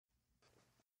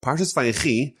Parshas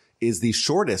Vayechi is the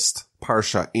shortest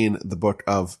parsha in the book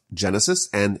of Genesis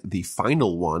and the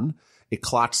final one. It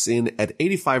clocks in at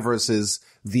 85 verses,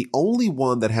 the only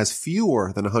one that has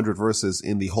fewer than 100 verses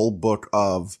in the whole book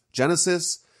of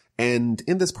Genesis. And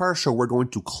in this parsha, we're going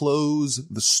to close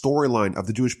the storyline of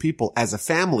the Jewish people as a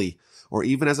family, or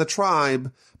even as a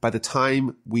tribe, by the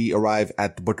time we arrive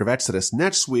at the book of Exodus.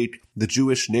 Next week, the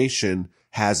Jewish nation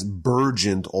has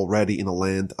burgeoned already in the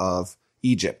land of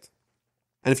Egypt.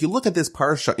 And if you look at this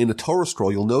parsha in the Torah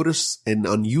scroll, you'll notice an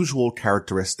unusual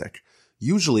characteristic.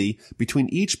 Usually, between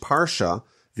each parsha,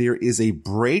 there is a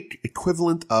break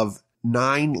equivalent of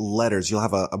 9 letters. You'll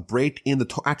have a break in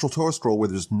the actual Torah scroll where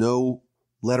there's no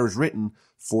letters written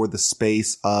for the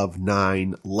space of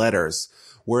 9 letters.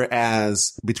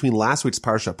 Whereas between last week's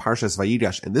parsha, Parshas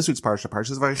Vayechi, and this week's parsha,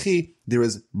 Parshas Vayechi, there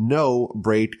is no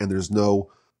break and there's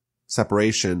no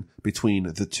separation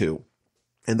between the two.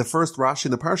 And the first Rashi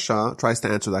in the parsha tries to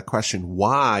answer that question.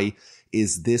 Why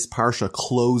is this parsha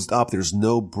closed up? There's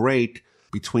no break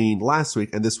between last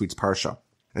week and this week's parsha.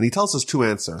 And he tells us 2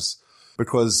 answers.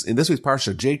 Because in this week's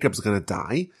parsha, Jacob's going to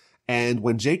die. And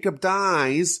when Jacob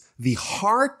dies, the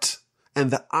heart and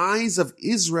the eyes of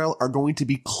Israel are going to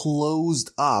be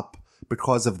closed up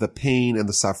because of the pain and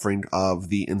the suffering of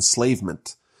the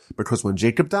enslavement. Because when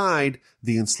Jacob died,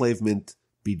 the enslavement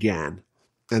began.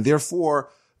 And therefore,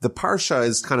 the parsha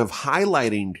is kind of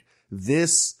highlighting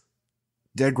this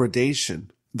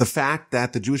degradation, the fact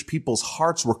that the Jewish people's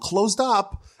hearts were closed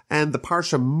up, and the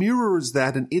parsha mirrors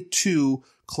that, and it too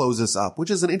closes up, which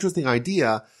is an interesting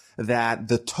idea that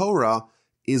the Torah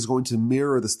is going to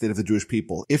mirror the state of the Jewish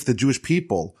people. If the Jewish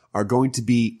people are going to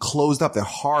be closed up, their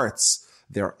hearts,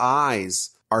 their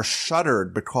eyes are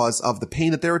shuttered because of the pain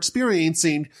that they're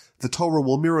experiencing, the Torah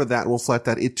will mirror that and reflect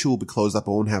that it too will be closed up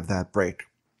and won't have that break.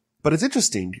 But it's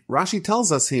interesting. Rashi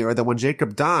tells us here that when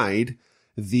Jacob died,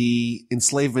 the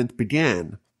enslavement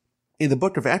began. In the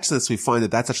book of Exodus, we find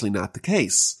that that's actually not the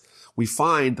case. We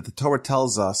find that the Torah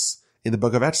tells us in the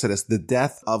book of Exodus the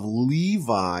death of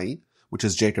Levi, which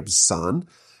is Jacob's son.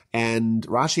 And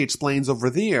Rashi explains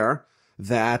over there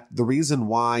that the reason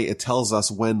why it tells us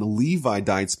when Levi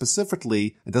died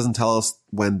specifically, it doesn't tell us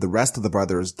when the rest of the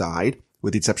brothers died,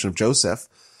 with the exception of Joseph.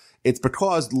 It's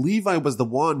because Levi was the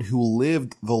one who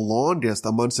lived the longest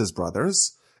amongst his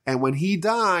brothers. And when he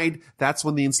died, that's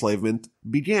when the enslavement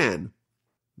began.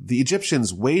 The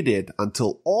Egyptians waited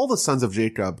until all the sons of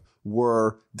Jacob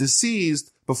were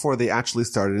deceased before they actually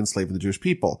started enslaving the Jewish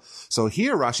people. So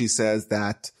here Rashi says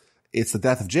that it's the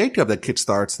death of Jacob that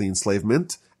kickstarts the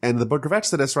enslavement. And in the book of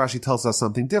Exodus, Rashi tells us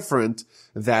something different,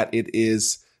 that it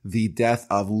is the death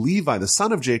of Levi, the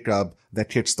son of Jacob,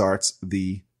 that kickstarts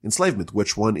the enslavement.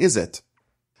 Which one is it?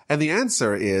 And the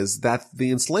answer is that the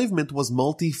enslavement was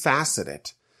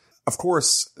multifaceted. Of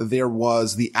course, there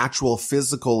was the actual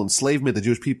physical enslavement. The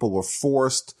Jewish people were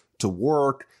forced to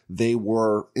work. They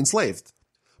were enslaved.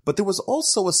 But there was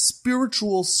also a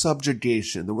spiritual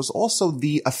subjugation. There was also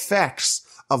the effects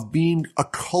of being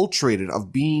acculturated,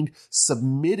 of being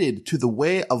submitted to the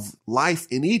way of life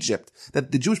in Egypt,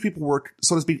 that the Jewish people were,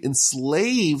 so to speak,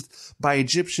 enslaved by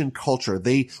Egyptian culture.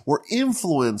 They were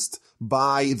influenced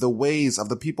by the ways of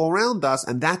the people around us,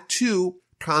 and that too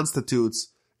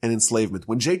constitutes an enslavement.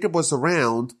 When Jacob was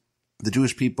around, the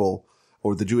Jewish people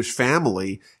or the Jewish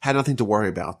family had nothing to worry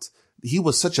about. He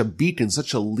was such a beacon,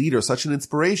 such a leader, such an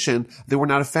inspiration, they were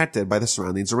not affected by the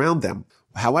surroundings around them.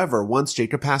 However, once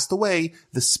Jacob passed away,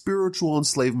 the spiritual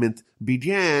enslavement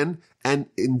began, and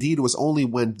indeed it was only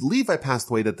when Levi passed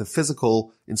away that the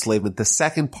physical enslavement, the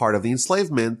second part of the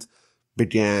enslavement,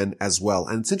 began as well.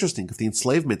 And it's interesting, if the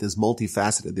enslavement is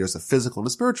multifaceted, there's a physical and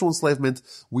a spiritual enslavement,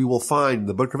 we will find in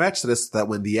the book of Exodus that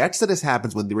when the Exodus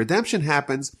happens, when the redemption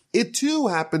happens, it too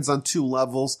happens on 2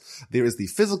 levels. There is the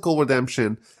physical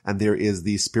redemption and there is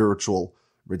the spiritual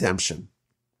redemption.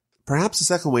 Perhaps a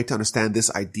second way to understand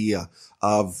this idea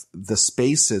of the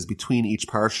spaces between each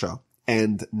parsha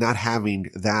and not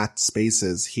having that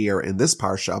spaces here in this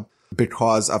parsha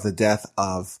because of the death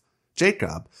of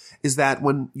Jacob is that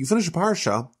when you finish a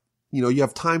parsha, you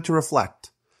have time to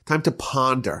reflect, time to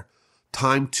ponder,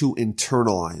 time to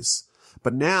internalize.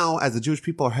 But now, as the Jewish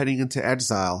people are heading into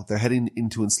exile, they're heading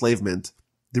into enslavement,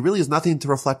 there really is nothing to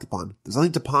reflect upon. There's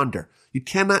nothing to ponder. You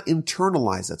cannot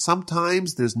internalize it.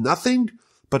 Sometimes there's nothing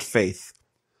but faith.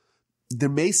 There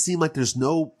may seem like there's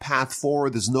no path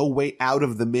forward, there's no way out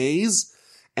of the maze,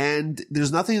 and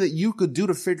there's nothing that you could do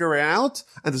to figure it out,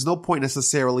 and there's no point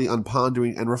necessarily on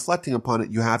pondering and reflecting upon it.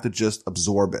 You have to just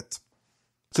absorb it.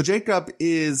 So Jacob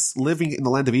is living in the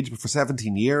land of Egypt for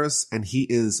 17 years, and he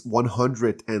is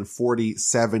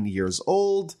 147 years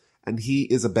old, and he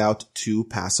is about to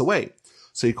pass away.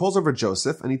 So he calls over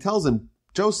Joseph and he tells him,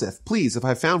 Joseph, please, if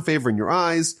I found favor in your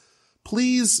eyes,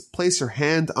 please place your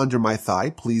hand under my thigh.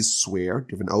 Please swear,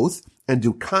 give an oath, and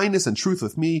do kindness and truth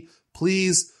with me.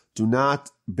 Please do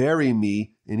not bury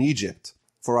me in Egypt.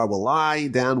 For I will lie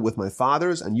down with my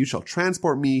fathers, and you shall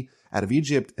transport me out of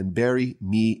Egypt and bury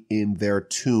me in their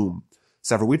tomb.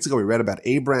 Several weeks ago, we read about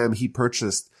Abraham. He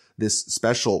purchased this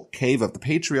special cave of the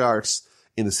patriarchs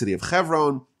in the city of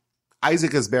Hebron.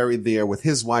 Isaac is buried there with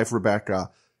his wife,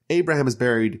 Rebekah. Abraham is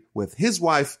buried with his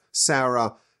wife,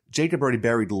 Sarah. Jacob already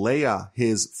buried Leah,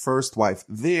 his first wife,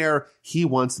 there. He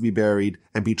wants to be buried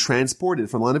and be transported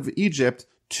from the land of Egypt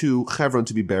to Hebron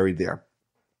to be buried there.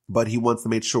 But he wants to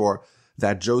make sure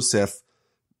that Joseph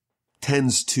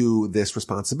tends to this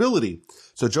responsibility.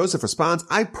 So Joseph responds,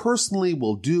 I personally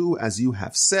will do as you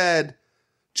have said.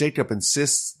 Jacob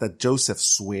insists that Joseph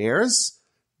swears.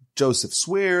 Joseph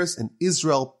swears, and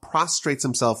Israel prostrates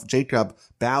himself. Jacob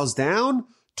bows down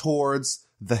towards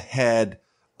the head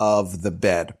of the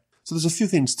bed. So there's a few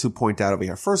things to point out over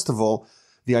here. First of all,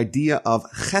 the idea of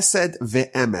chesed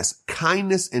ve'emes,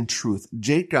 kindness and truth.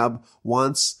 Jacob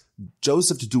wants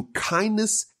Joseph to do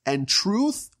kindness and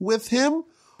truth with him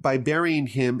by burying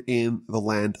him in the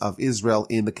land of Israel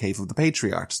in the Cave of the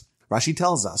Patriarchs. Rashi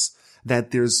tells us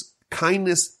that there's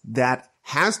kindness that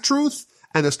has truth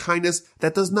and there's kindness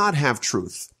that does not have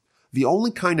truth. The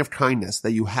only kind of kindness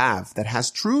that you have that has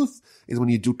truth is when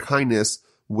you do kindness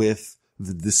with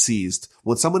the deceased.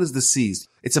 When someone is deceased,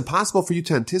 it's impossible for you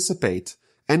to anticipate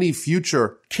any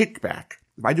future kickback.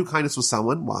 If I do kindness with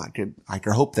someone, well, I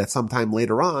can hope that sometime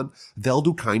later on, they'll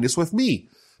do kindness with me.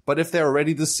 But if they're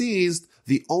already deceased,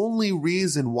 the only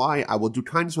reason why I will do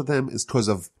kindness with them is because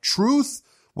of truth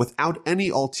without any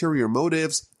ulterior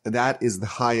motives. And that is the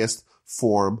highest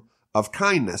form of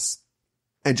kindness.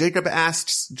 And Jacob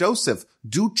asks Joseph,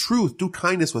 do truth, do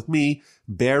kindness with me,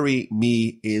 bury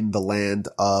me in the land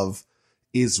of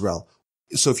Israel.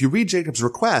 So if you read Jacob's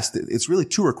request, it's really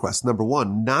two requests. Number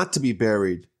one, not to be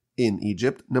buried in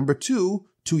Egypt. Number two,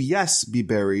 to yes, be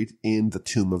buried in the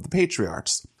tomb of the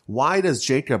patriarchs. Why does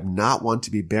Jacob not want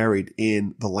to be buried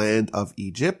in the land of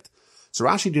Egypt? So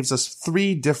Rashi gives us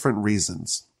three different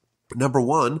reasons. Number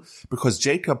one, because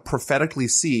Jacob prophetically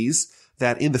sees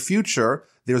that in the future,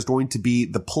 there's going to be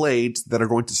the plagues that are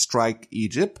going to strike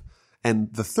Egypt.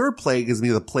 And the third plague is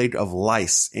going to be the plague of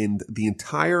lice. And the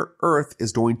entire earth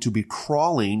is going to be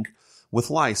crawling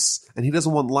with lice. And he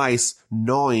doesn't want lice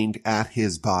gnawing at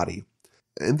his body.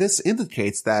 And this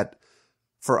indicates that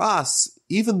for us,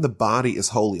 even the body is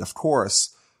holy. Of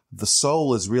course, the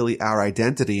soul is really our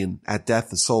identity. And at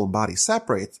death, the soul and body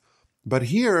separate. But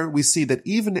here we see that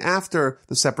even after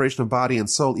the separation of body and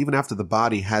soul, even after the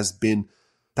body has been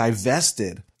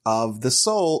divested of the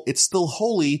soul, it's still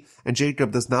holy, and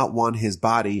Jacob does not want his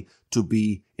body to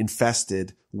be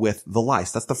infested with the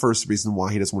lice. That's the first reason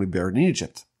why he doesn't want to be buried in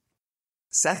Egypt.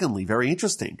 Secondly, very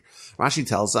interesting, Rashi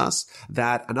tells us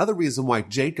that another reason why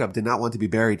Jacob did not want to be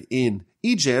buried in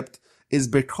Egypt is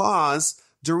because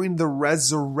during the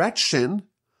resurrection,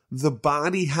 the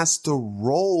body has to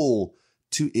roll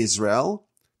to Israel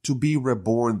to be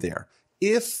reborn there.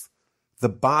 If the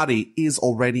body is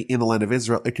already in the land of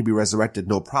Israel, it can be resurrected,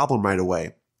 no problem right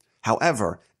away.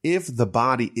 However, if the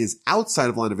body is outside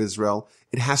of the land of Israel,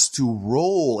 it has to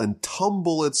roll and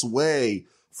tumble its way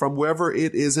from wherever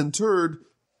it is interred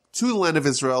to the land of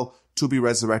Israel to be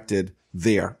resurrected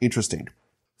there. Interesting.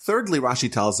 Thirdly,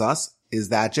 Rashi tells us is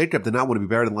that Jacob did not want to be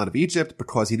buried in the land of Egypt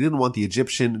because he didn't want the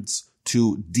Egyptians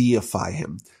to deify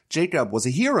him. Jacob was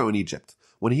a hero in Egypt.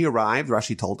 When he arrived,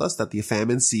 Rashi told us that the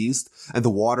famine ceased and the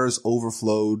waters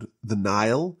overflowed the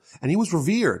Nile, and he was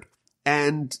revered.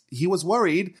 And he was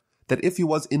worried that if he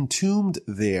was entombed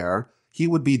there, he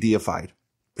would be deified.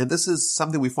 And this is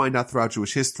something we find out throughout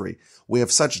Jewish history. We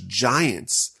have such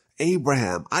giants,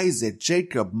 Abraham, Isaac,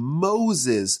 Jacob,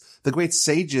 Moses, the great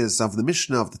sages of the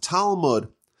Mishnah, of the Talmud.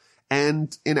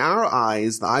 And in our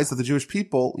eyes, the eyes of the Jewish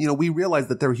people, we realize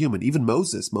that they're human. Even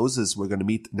Moses, we're going to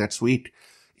meet next week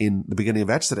in the beginning of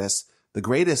Exodus, the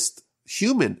greatest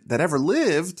human that ever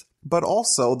lived, but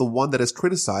also the one that is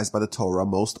criticized by the Torah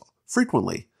most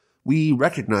frequently. We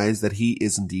recognize that he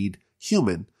is indeed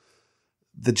human.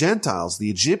 The Gentiles,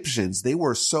 the Egyptians, they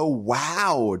were so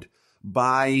wowed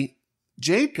by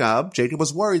Jacob. Jacob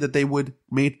was worried that they would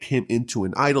make him into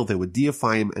an idol. They would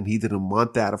deify him, and he didn't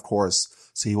want that, of course.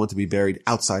 So he wanted to be buried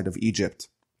outside of Egypt.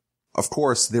 Of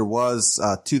course, there was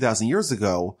 2,000 years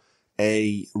ago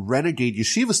a renegade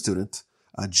yeshiva student,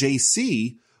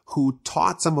 JC, who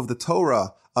taught some of the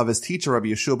Torah of his teacher, Rabbi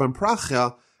Yeshua ben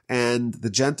Prachya, and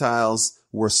the Gentiles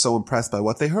were so impressed by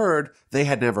what they heard. They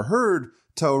had never heard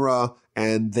Torah,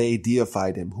 and they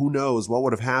deified him. Who knows what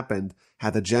would have happened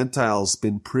had the Gentiles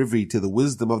been privy to the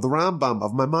wisdom of the Rambam,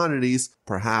 of Maimonides?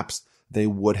 Perhaps they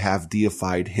would have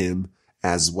deified him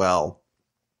as well.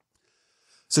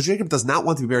 So Jacob does not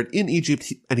want to be buried in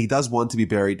Egypt, and he does want to be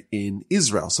buried in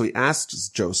Israel. So he asks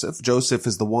Joseph. Joseph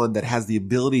is the one that has the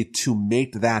ability to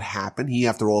make that happen. He,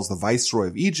 after all, is the viceroy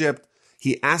of Egypt.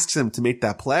 He asks him to make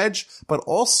that pledge, but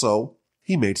also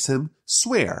he makes him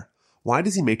swear. Why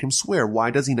does he make him swear?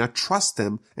 Why does he not trust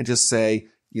him and just say,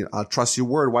 I'll trust your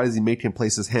word? Why does he make him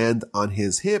place his hand on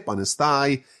his hip, on his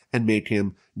thigh, and make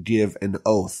him give an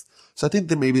oath? So I think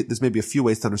that there's maybe a few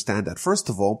ways to understand that. First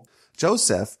of all,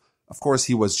 Joseph, of course,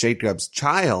 he was Jacob's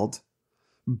child,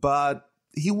 but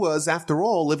he was, after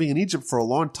all, living in Egypt for a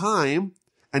long time,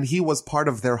 and he was part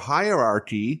of their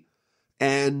hierarchy,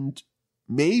 and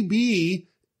maybe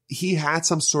he had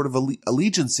some sort of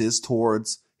allegiances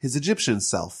towards his Egyptian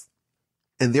self.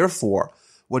 And therefore,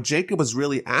 what Jacob was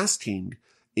really asking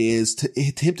is to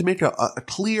him to make a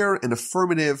clear and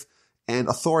affirmative and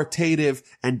authoritative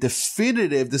and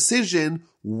definitive decision.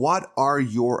 What are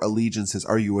your allegiances?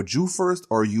 Are you a Jew first,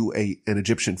 or are you an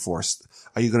Egyptian first?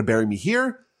 Are you going to bury me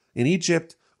here in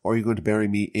Egypt, or are you going to bury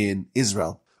me in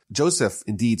Israel? Joseph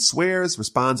indeed swears,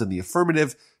 responds in the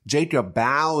affirmative. Jacob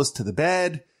bows to the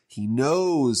bed. He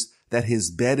knows that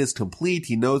his bed is complete.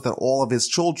 He knows that all of his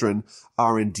children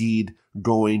are indeed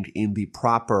going in the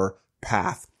proper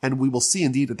path. And we will see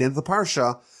indeed at the end of the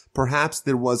Parsha, perhaps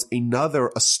there was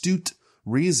another astute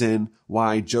reason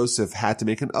why Joseph had to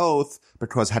make an oath,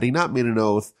 because had he not made an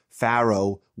oath,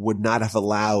 Pharaoh would not have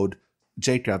allowed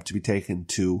Jacob to be taken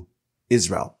to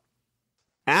Israel.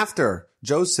 After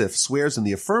Joseph swears in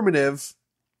the affirmative,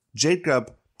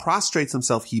 Jacob prostrates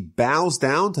himself. He bows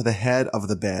down to the head of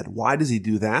the bed. Why does he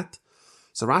do that?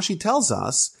 So Rashi tells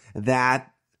us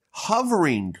that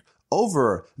hovering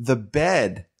over the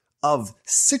bed of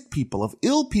sick people, of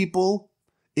ill people,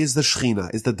 is the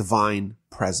Shekhinah, is the divine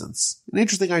presence. An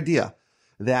interesting idea,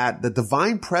 that the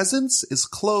divine presence is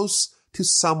close to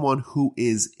someone who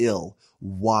is ill.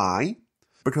 Why?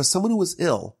 Because someone who is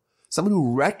ill, someone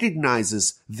who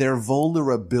recognizes their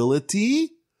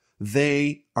vulnerability,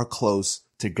 they are close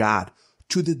to God.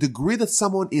 To the degree that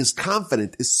someone is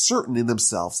confident, is certain in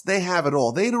themselves, they have it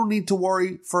all. They don't need to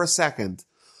worry for a second.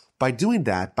 By doing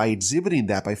that, by exhibiting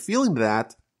that, by feeling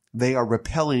that, they are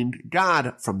repelling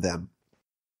God from them.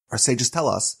 Our sages tell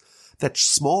us that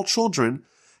small children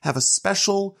have a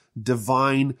special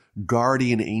divine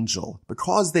guardian angel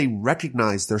because they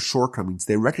recognize their shortcomings.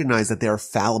 They recognize that they are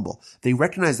fallible. They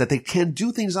recognize that they can't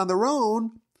do things on their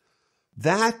own.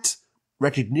 That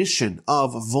recognition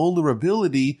of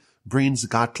vulnerability brings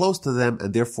God close to them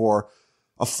and therefore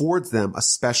affords them a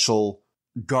special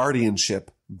guardianship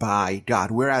by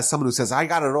God. Whereas someone who says, I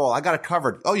got it all, I got it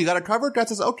covered. Oh, you got it covered? God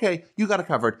says, okay, you got it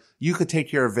covered. You could take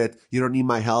care of it. You don't need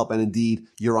my help. And indeed,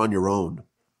 you're on your own.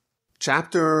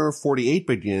 Chapter 48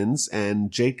 begins,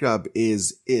 and Jacob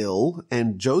is ill,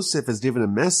 and Joseph is given a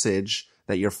message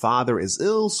that your father is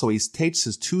ill. So he takes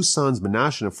his two sons,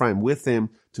 Manasseh and Ephraim, with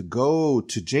him to go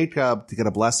to Jacob to get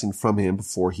a blessing from him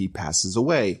before he passes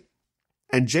away.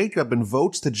 And Jacob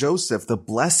invokes to Joseph the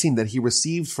blessing that he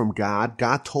received from God.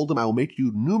 God told him, I will make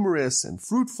you numerous and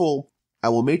fruitful. I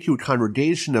will make you a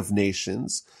congregation of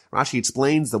nations. Rashi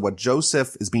explains that what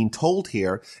Joseph is being told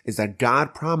here is that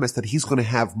God promised that he's going to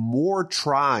have more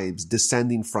tribes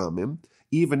descending from him.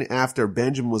 Even after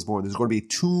Benjamin was born, there's going to be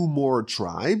 2 more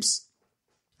tribes.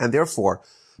 And therefore,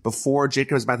 before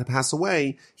Jacob is about to pass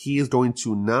away, he is going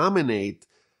to nominate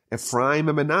Ephraim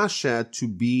and Manasseh to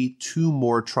be 2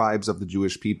 more tribes of the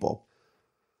Jewish people.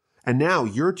 And now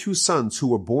your 2 sons who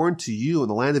were born to you in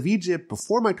the land of Egypt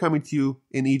before my coming to you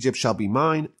in Egypt shall be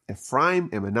mine. Ephraim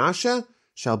and Manasseh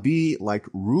shall be like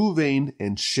Reuben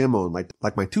and Shimon,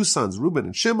 like my 2 sons, Reuben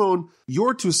and Shimon.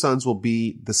 Your 2 sons will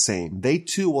be the same. They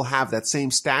too will have that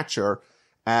same stature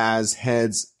as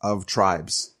heads of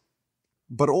tribes.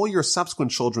 But all your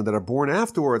subsequent children that are born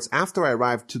afterwards, after I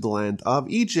arrive to the land of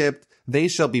Egypt, they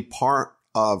shall be part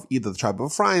of either the tribe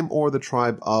of Ephraim or the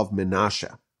tribe of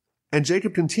Manasseh. And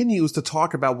Jacob continues to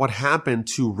talk about what happened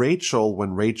to Rachel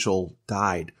when Rachel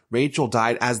died. Rachel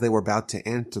died as they were about to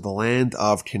enter the land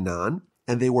of Canaan,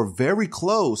 and they were very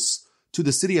close to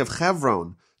the city of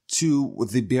Hebron, to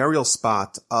the burial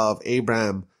spot of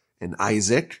Abraham and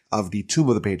Isaac, of the tomb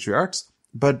of the patriarchs.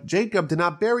 But Jacob did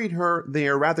not bury her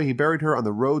there. Rather, he buried her on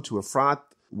the road to Ephrat,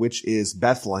 which is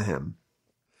Bethlehem.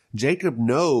 Jacob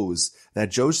knows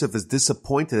that Joseph is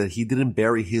disappointed that he didn't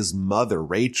bury his mother,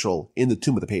 Rachel, in the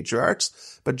tomb of the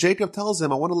patriarchs. But Jacob tells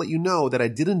him, I want to let you know that I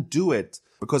didn't do it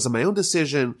because of my own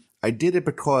decision. I did it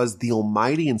because the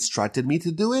Almighty instructed me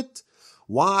to do it.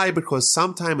 Why? Because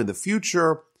sometime in the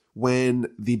future, when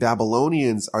the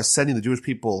Babylonians are sending the Jewish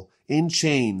people in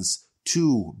chains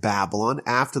to Babylon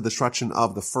after the destruction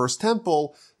of the first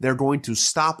temple, they're going to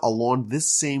stop along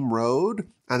this same road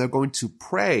and they're going to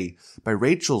pray by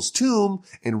Rachel's tomb,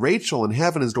 and Rachel in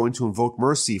heaven is going to invoke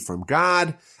mercy from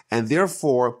God. And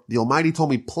therefore, the Almighty told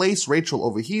me, place Rachel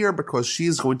over here because she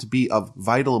is going to be of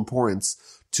vital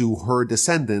importance to her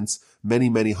descendants many,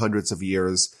 many hundreds of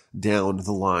years down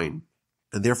the line.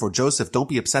 And therefore, Joseph, don't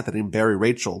be upset that I didn't bury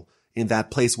Rachel in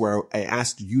that place where I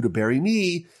asked you to bury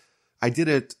me. I did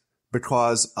it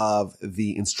because of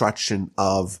the instruction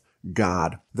of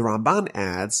God. The Ramban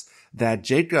adds that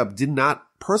Jacob did not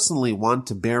personally want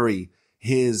to bury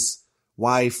his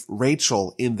wife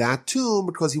Rachel in that tomb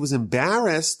because he was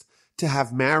embarrassed to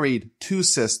have married two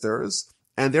sisters,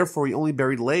 and therefore he only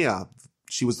buried Leah.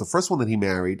 She was the first one that he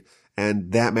married,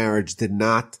 and that marriage did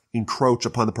not encroach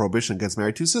upon the prohibition against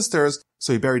marrying two sisters,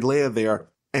 so he buried Leah there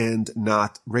and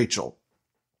not Rachel.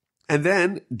 And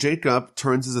then Jacob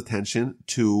turns his attention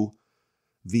to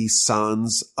the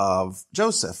sons of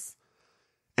Joseph.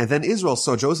 And then Israel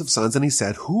saw Joseph's sons and he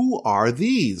said, who are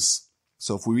these?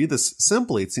 So if we read this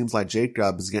simply, it seems like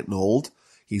Jacob is getting old.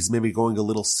 He's maybe going a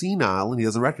little senile and he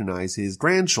doesn't recognize his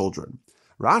grandchildren.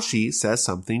 Rashi says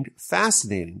something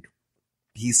fascinating.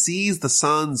 He sees the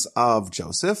sons of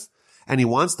Joseph and he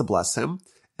wants to bless him,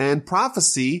 and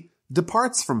prophecy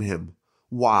departs from him.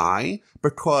 Why?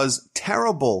 Because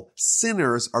terrible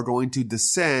sinners are going to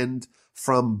descend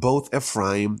from both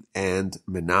Ephraim and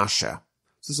Manasseh.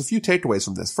 So there's a few takeaways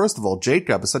from this. First of all,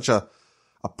 Jacob is such a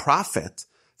prophet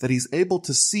that he's able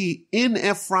to see in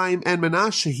Ephraim and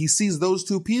Manasseh. He sees those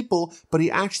two people, but he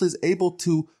actually is able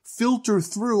to filter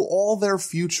through all their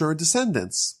future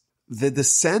descendants. The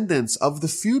descendants of the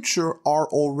future are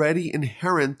already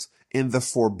inherent in the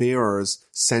forebearers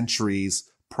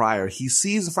centuries prior. He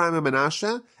sees Ephraim and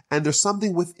Manasseh, and there's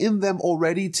something within them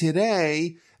already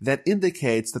today that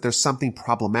indicates that there's something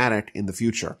problematic in the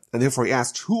future. And therefore he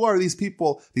asks, who are these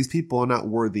people? These people are not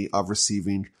worthy of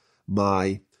receiving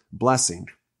my blessing.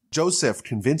 Joseph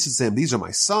convinces him, these are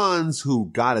my sons who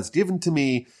God has given to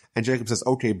me. And Jacob says,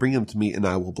 okay, bring them to me and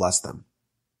I will bless them.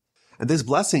 And this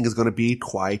blessing is going to be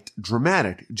quite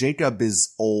dramatic. Jacob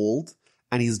is old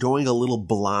and he's going a little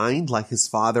blind like his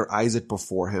father Isaac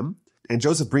before him. And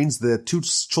Joseph brings the two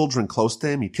children close to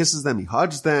him. He kisses them. He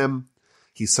hugs them.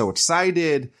 He's so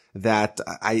excited that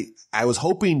I was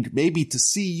hoping maybe to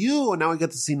see you. And now I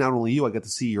get to see not only you, I get to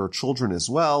see your children as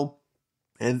well.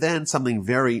 And then something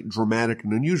very dramatic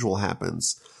and unusual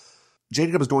happens.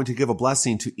 Jacob is going to give a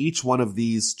blessing to each one of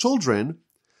these children,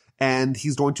 and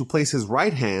he's going to place his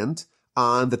right hand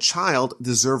on the child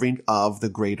deserving of the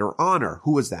greater honor.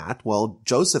 Who is that? Well,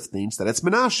 Joseph thinks that it's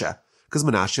Manasseh, because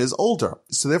Manasseh is older.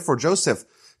 So therefore, Joseph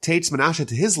takes Manasseh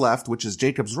to his left, which is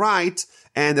Jacob's right,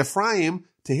 and Ephraim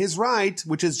to his right,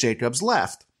 which is Jacob's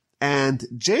left. And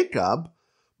Jacob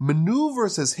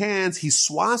maneuvers his hands, he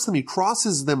swats them, he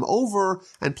crosses them over,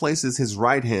 and places his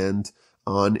right hand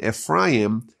on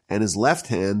Ephraim and his left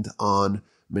hand on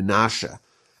Manasseh.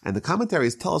 And the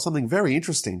commentaries tell us something very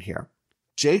interesting here.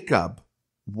 Jacob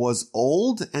was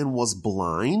old and was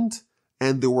blind,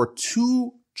 and there were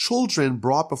two children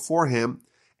brought before him,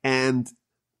 and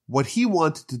what he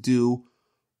wanted to do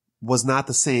was not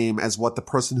the same as what the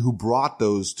person who brought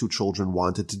those two children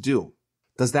wanted to do.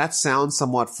 Does that sound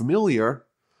somewhat familiar?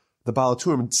 The Baal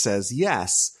HaTurim says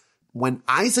yes. When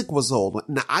Isaac was old,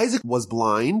 when Isaac was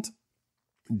blind,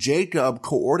 Jacob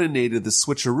coordinated the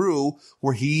switcheroo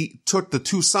where he took the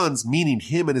two sons, meaning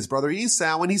him and his brother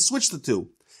Esau, and he switched the two.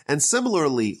 And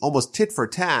similarly, almost tit for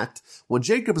tat, when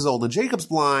Jacob is old and Jacob's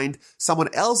blind,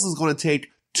 someone else is going to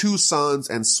take two sons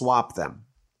and swap them.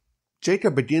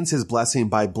 Jacob begins his blessing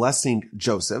by blessing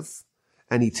Joseph,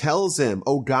 and he tells him,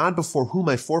 O God, before whom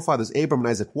my forefathers Abraham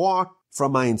and Isaac walked,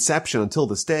 from my inception until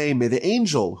this day, may the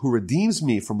angel who redeems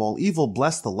me from all evil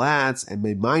bless the lads, and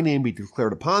may my name be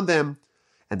declared upon them,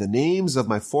 and the names of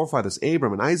my forefathers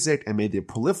Abraham and Isaac, and may they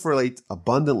proliferate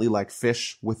abundantly like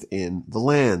fish within the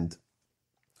land.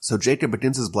 So Jacob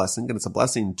begins his blessing, and it's a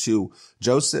blessing to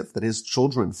Joseph that his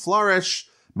children flourish,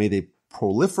 may they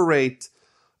proliferate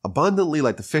abundantly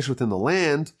like the fish within the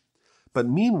land. But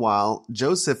meanwhile,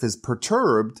 Joseph is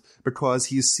perturbed because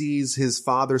he sees his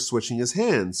father switching his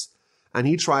hands, and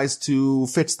he tries to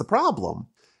fix the problem.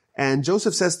 And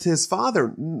Joseph says to his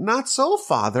father, not so,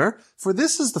 father, for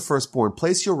this is the firstborn.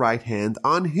 Place your right hand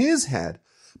on his head.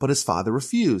 But his father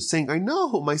refused, saying, I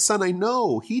know, my son, I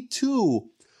know. He too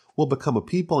will become a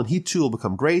people, and he too will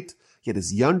become great. Yet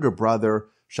his younger brother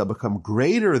shall become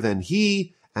greater than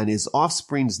he, and his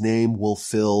offspring's name will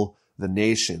fill the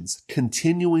nations.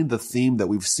 Continuing the theme that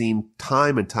we've seen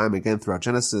time and time again throughout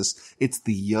Genesis, it's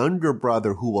the younger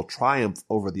brother who will triumph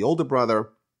over the older brother.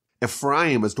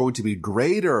 Ephraim is going to be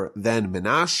greater than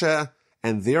Manasseh,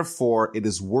 and therefore it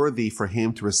is worthy for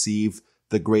him to receive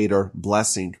the greater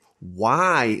blessing.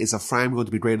 Why is Ephraim going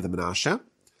to be greater than Manasseh?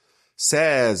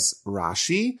 Says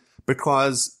Rashi,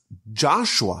 because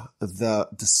Joshua, the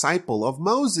disciple of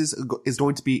Moses, is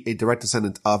going to be a direct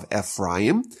descendant of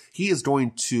Ephraim. He is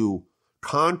going to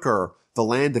conquer the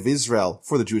land of Israel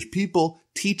for the Jewish people,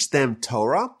 teach them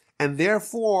Torah, and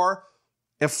therefore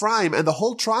Ephraim and the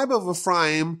whole tribe of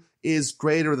Ephraim is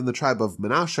greater than the tribe of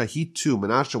Manasseh. He too,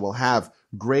 Manasseh, will have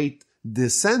great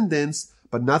descendants,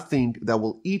 but nothing that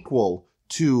will equal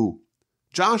to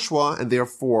Joshua, and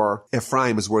therefore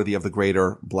Ephraim is worthy of the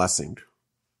greater blessing.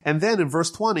 And then in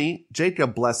verse 20,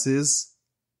 Jacob blesses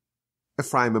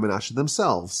Ephraim and Manasseh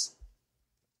themselves.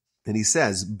 And he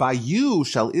says, by you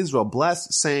shall Israel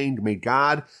bless, saying, may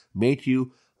God make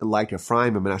you like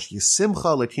Ephraim and Manasseh.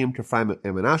 Yisimcha lekim to Ephraim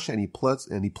and Manasseh, and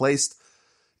he placed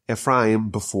Ephraim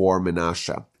before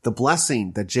Manasseh. The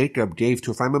blessing that Jacob gave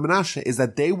to Ephraim and Manasseh is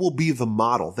that they will be the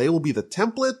model. They will be the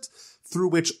template through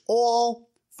which all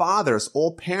fathers,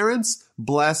 all parents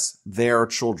bless their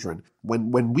children.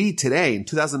 When we today, in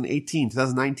 2018,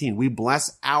 2019, we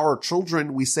bless our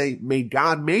children, we say, may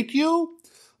God make you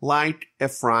like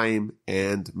Ephraim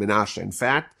and Manasseh. In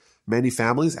fact, many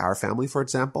families, our family, for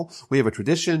example, we have a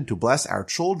tradition to bless our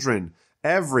children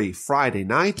every Friday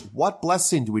night. What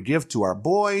blessing do we give to our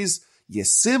boys?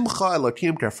 Yesimcha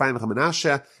Elokim to Ephraim and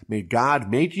Manasseh. May God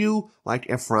make you like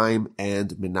Ephraim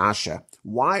and Manasseh.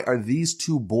 Why are these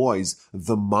two boys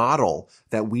the model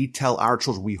that we tell our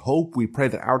children, we hope, we pray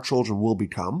that our children will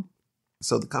become?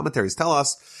 So the commentaries tell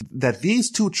us that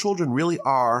these two children really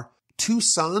are two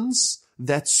sons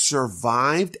that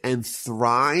survived and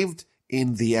thrived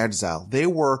in the exile. There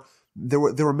were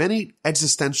many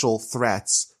existential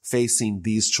threats facing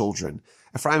these children.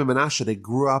 Ephraim and Manasseh, they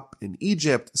grew up in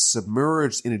Egypt,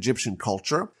 submerged in Egyptian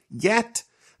culture, yet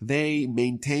they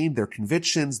maintained their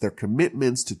convictions, their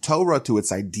commitments to Torah, to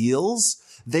its ideals.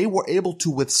 They were able to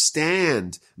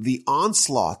withstand the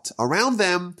onslaught around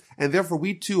them, and therefore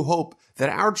we too hope that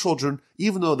our children,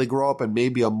 even though they grow up in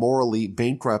maybe a morally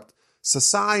bankrupt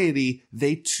society,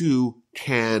 they too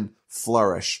can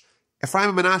flourish. Ephraim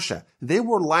and Manasseh, they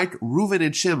were like Reuven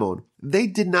and Shimon. They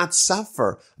did not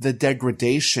suffer the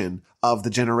degradation of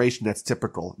the generation that's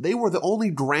typical. They were the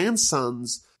only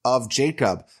grandsons of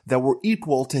Jacob that were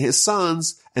equal to his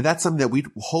sons, and that's something that we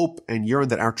hope and yearn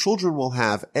that our children will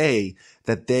have. A,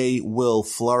 that they will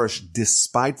flourish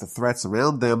despite the threats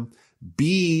around them.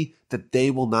 B, that they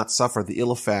will not suffer the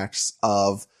ill effects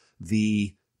of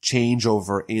the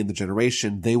changeover in the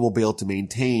generation. They will be able to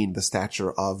maintain the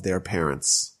stature of their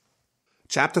parents.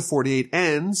 Chapter 48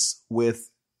 ends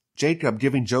with Jacob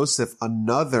giving Joseph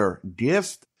another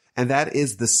gift, and that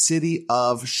is the city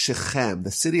of Shechem.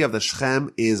 The city of the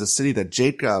Shechem is a city that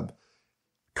Jacob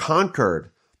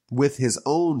conquered with his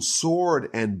own sword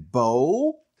and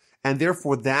bow, and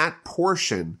therefore that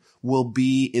portion will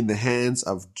be in the hands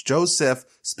of Joseph,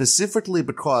 specifically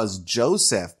because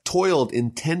Joseph toiled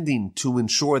intending to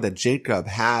ensure that Jacob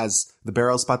has the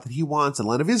burial spot that he wants in the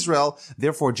land of Israel.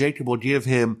 Therefore, Jacob will give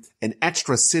him an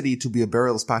extra city to be a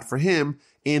burial spot for him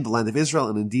in the land of Israel.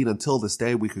 And indeed, until this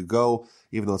day, we could go,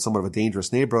 even though it's somewhat of a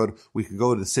dangerous neighborhood, we could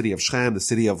go to the city of Shechem, the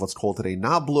city of what's called today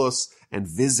Nablus, and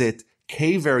visit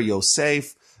Kever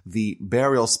Yosef, the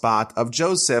burial spot of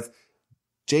Joseph.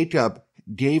 Jacob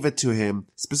gave it to him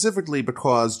specifically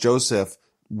because Joseph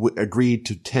agreed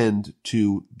to tend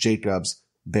to Jacob's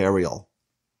burial.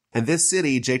 And this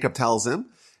city, Jacob tells him,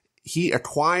 he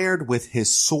acquired with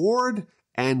his sword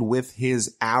and with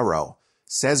his arrow.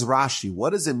 Says Rashi,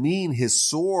 what does it mean, his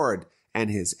sword and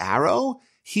his arrow?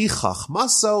 Hi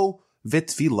chachmaso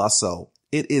v'tfilaso.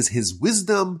 It is his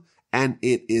wisdom and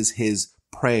it is his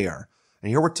prayer. And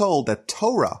here we're told that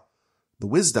Torah, the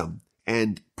wisdom,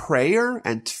 and prayer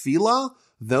and tefillah,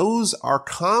 those are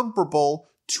comparable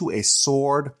to a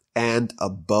sword and a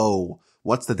bow.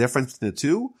 What's the difference between the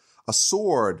two? A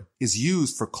sword is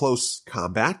used for close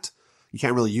combat. You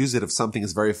can't really use it if something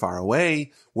is very far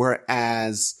away,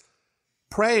 whereas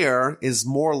prayer is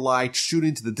more like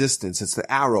shooting to the distance. It's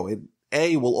the arrow. It,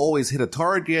 A, will always hit a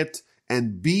target,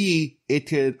 and B, it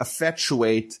could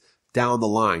effectuate down the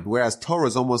line, whereas Torah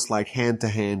is almost like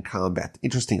hand-to-hand combat.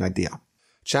 Interesting idea.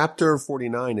 Chapter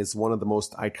 49 is one of the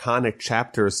most iconic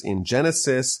chapters in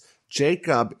Genesis.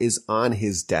 Jacob is on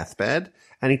his deathbed,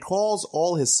 and he calls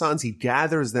all his sons. He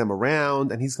gathers them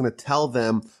around, and he's going to tell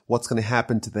them what's going to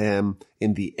happen to them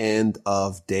in the end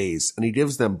of days. And he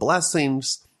gives them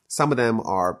blessings, Some of them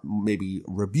are maybe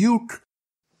rebuke.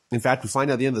 In fact, we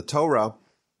find out at the end of the Torah,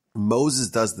 Moses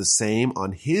does the same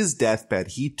on his deathbed.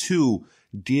 He too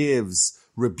gives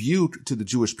rebuke to the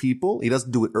Jewish people. He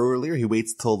doesn't do it earlier. He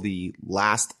waits till the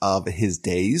last of his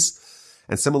days.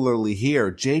 And similarly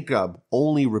here, Jacob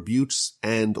only rebukes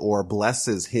and or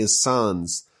blesses his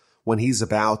sons when he's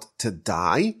about to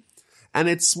die. And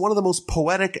it's one of the most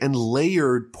poetic and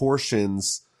layered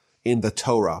portions in the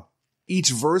Torah.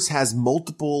 Each verse has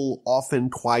multiple, often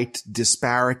quite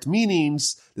disparate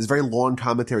meanings. There's very long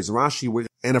commentaries in Rashi,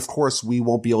 and of course we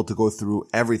won't be able to go through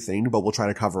everything, but we'll try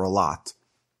to cover a lot.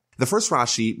 The first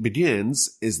Rashi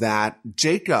begins is that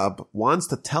Jacob wants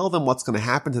to tell them what's going to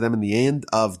happen to them in the end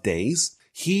of days.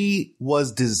 He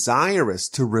was desirous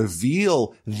to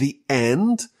reveal the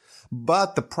end,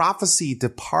 but the prophecy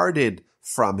departed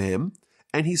from him,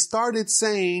 and he started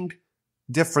saying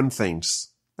different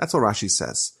things. That's what Rashi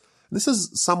says. This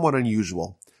is somewhat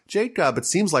unusual. Jacob, it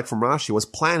seems like from Rashi, was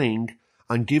planning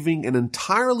on giving an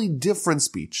entirely different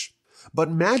speech, but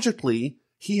magically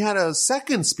he had a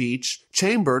second speech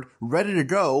chambered, ready to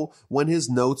go when his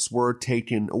notes were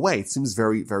taken away. It seems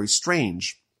very, very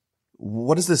strange.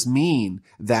 What does this mean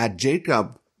that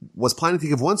Jacob was planning to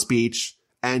give one speech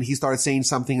and he started saying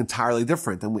something entirely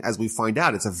different? And as we find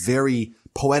out, it's a very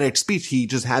poetic speech. He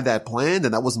just had that planned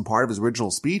and that wasn't part of his original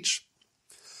speech.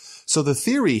 So the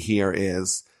theory here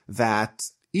is that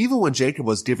even when Jacob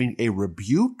was giving a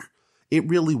rebuke, it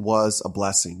really was a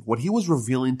blessing. What he was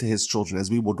revealing to his children,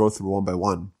 as we will go through one by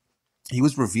one, he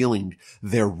was revealing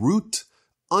their root,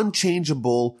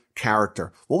 unchangeable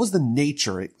character. What was the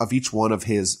nature of each one of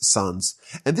his sons?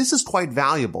 And this is quite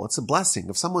valuable. It's a blessing.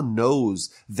 If someone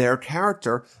knows their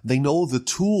character, they know the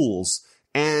tools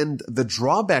and the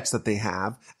drawbacks that they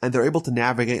have, and they're able to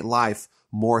navigate life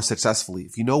more successfully.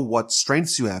 If you know what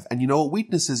strengths you have and you know what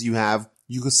weaknesses you have,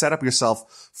 you can set up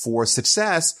yourself for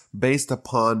success based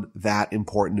upon that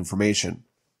important information.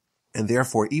 And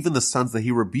therefore, even the sons that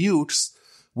he rebukes,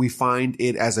 we find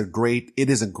it is a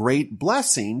great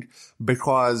blessing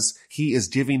because he is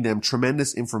giving them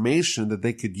tremendous information that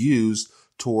they could use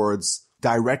towards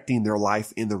directing their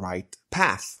life in the right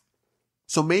path.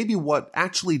 So maybe what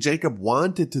actually Jacob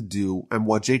wanted to do and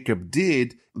what Jacob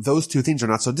did, those two things are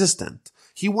not so distant.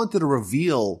 He wanted to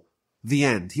reveal the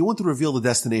end. He wanted to reveal the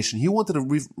destination. He wanted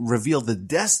to reveal the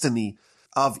destiny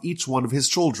of each one of his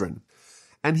children.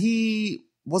 And he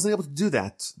wasn't able to do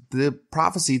that. The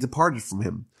prophecy departed from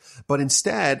him. But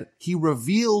instead, he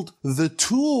revealed the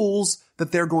tools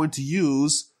that they're going to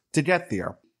use to get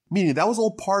there. Meaning that was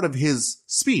all part of his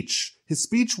speech. His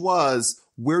speech was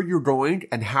where you're going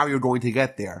and how you're going to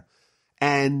get there.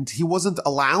 And he wasn't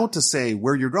allowed to say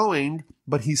where you're going,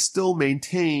 but he still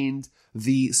maintained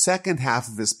the second half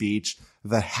of his speech,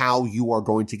 the how you are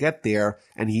going to get there,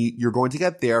 and you're going to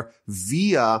get there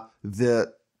via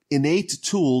the innate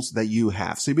tools that you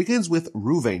have. So he begins with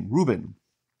Reuben,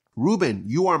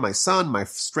 you are my son, my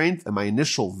strength, and my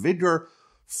initial vigor,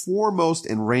 foremost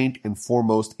in rank and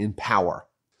foremost in power.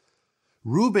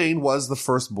 Reuben was the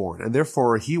firstborn, and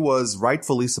therefore he was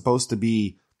rightfully supposed to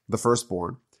be the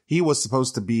firstborn. He was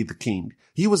supposed to be the king.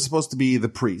 He was supposed to be the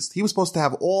priest. He was supposed to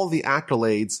have all the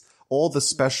accolades, all the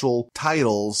special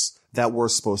titles that were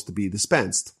supposed to be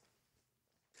dispensed.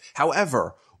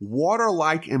 However,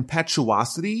 water-like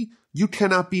impetuosity, you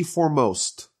cannot be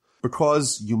foremost,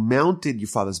 because you mounted your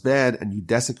father's bed and you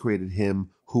desecrated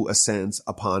him who ascends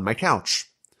upon my couch.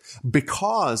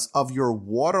 Because of your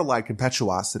water-like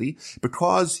impetuosity,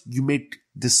 because you make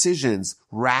decisions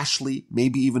rashly,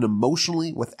 maybe even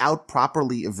emotionally, without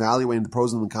properly evaluating the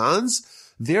pros and the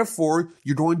cons, therefore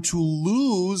you're going to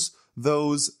lose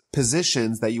those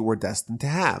positions that you were destined to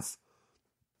have.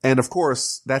 And of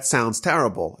course, that sounds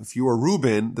terrible. If you are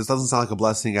Reuben, this doesn't sound like a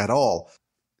blessing at all.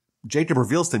 Jacob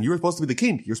reveals to him, you were supposed to be the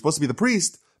king, you're supposed to be the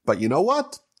priest, but you know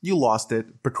what? You lost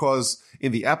it, because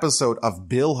in the episode of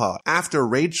Bilhah, after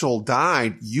Rachel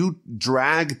died, you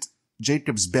dragged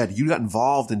Jacob's bed. You got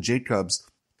involved in Jacob's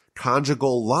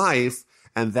conjugal life,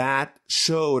 and that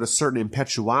showed a certain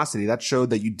impetuosity. That showed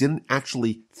that you didn't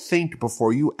actually think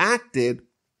before you acted,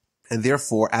 and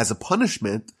therefore, as a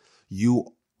punishment,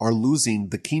 you are losing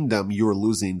the kingdom, you are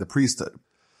losing the priesthood.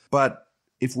 But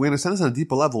if we understand this on a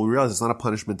deeper level, we realize it's not a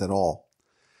punishment at all.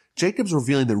 Jacob's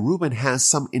revealing that Reuben has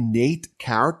some innate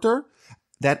character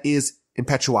that is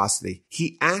impetuosity.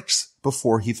 He acts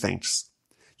before he thinks.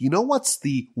 You know what's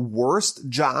the worst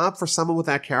job for someone with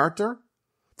that character?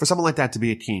 For someone like that to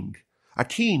be a king. A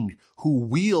king who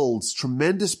wields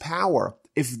tremendous power.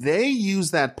 If they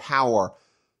use that power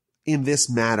in this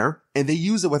manner, and they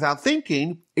use it without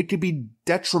thinking, it could be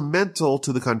detrimental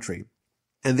to the country.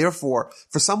 And therefore,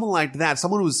 for someone like that,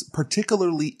 someone who's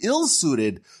particularly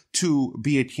ill-suited to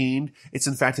be a king, it's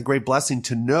in fact a great blessing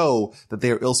to know that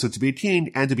they are ill-suited to be a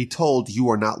king and to be told you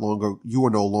are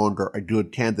no longer a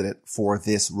good candidate for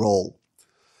this role.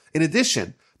 In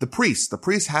addition, the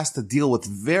priest has to deal with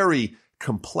very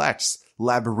complex,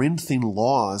 labyrinthine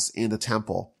laws in the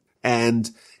temple.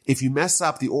 And if you mess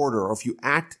up the order or if you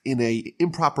act in a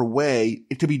improper way,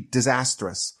 it could be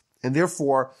disastrous. And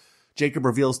therefore, Jacob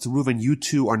reveals to Reuben, you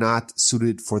two are not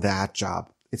suited for that job.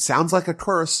 It sounds like a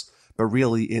curse, but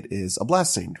really it is a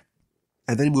blessing.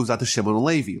 And then he moves on to Shimon and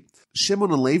Levi.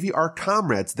 Shimon and Levi are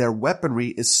comrades. Their weaponry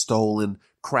is stolen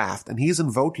craft. And he's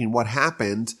invoking what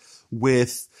happened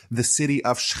with the city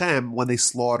of Shechem when they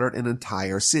slaughtered an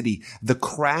entire city. The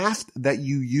craft that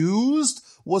you used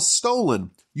was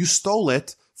stolen. You stole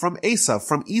it from Esau.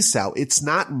 It's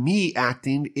not me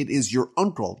acting. It is your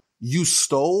uncle. You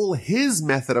stole his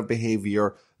method of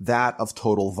behavior, that of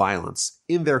total violence.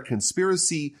 In their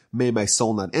conspiracy, may my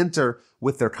soul not enter.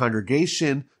 With their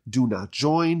congregation, do not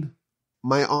join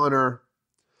my honor.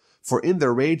 For in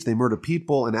their rage, they murder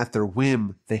people, and at their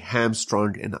whim, they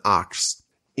hamstrung an ox.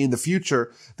 In the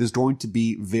future, there's going to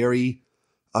be very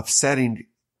upsetting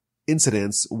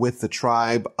incidents with the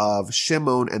tribe of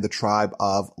Shimon and the tribe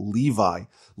of Levi.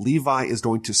 Levi is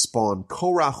going to spawn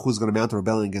Korach, who's going to mount a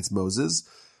rebellion against Moses.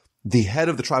 The head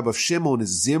of the tribe of Shimon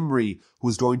is Zimri,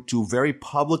 who's going to very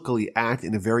publicly act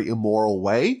in a very immoral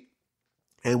way.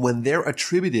 And when their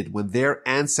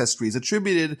ancestry is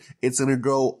attributed, it's going to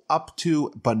go up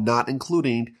to, but not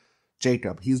including,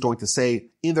 Jacob. He's going to say,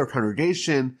 in their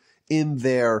congregation, in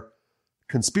their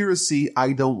conspiracy,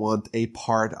 I don't want a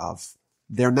part of.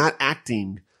 They're not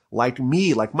acting like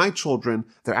me, like my children.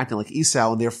 They're acting like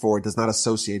Esau, and therefore it does not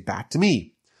associate back to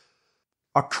me.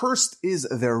 Accursed is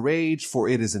their rage, for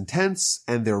it is intense,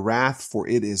 and their wrath, for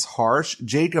it is harsh.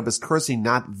 Jacob is cursing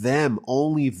not them,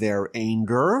 only their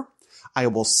anger. I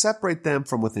will separate them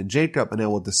from within Jacob, and I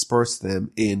will disperse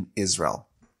them in Israel.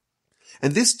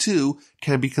 And this too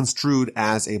can be construed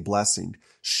as a blessing.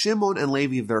 Shimon and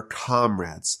Levi, they're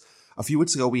comrades. A few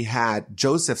weeks ago, we had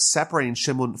Joseph separating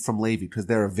Shimon from Levi because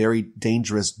they're a very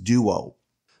dangerous duo.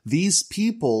 These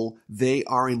people, they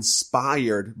are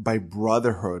inspired by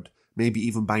brotherhood, maybe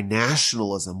even by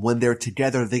nationalism. When they're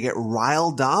together, they get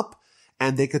riled up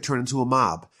and they could turn into a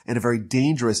mob, and a very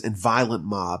dangerous and violent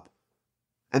mob.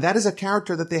 And that is a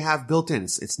character that they have built in.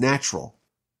 It's natural.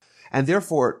 And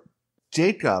therefore,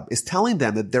 Jacob is telling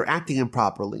them that they're acting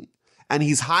improperly. And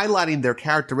he's highlighting their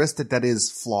characteristic that is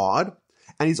flawed.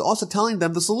 And he's also telling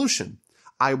them the solution.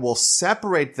 I will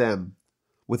separate them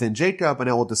within Jacob and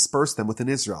I will disperse them within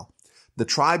Israel. The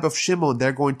tribe of Shimon,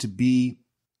 they're going to be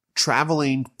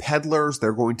traveling peddlers.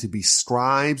 They're going to be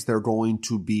scribes. They're going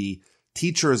to be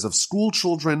teachers of school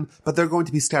children, but they're going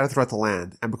to be scattered throughout the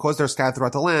land. And because they're scattered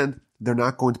throughout the land, they're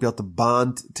not going to be able to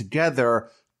bond together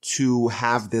to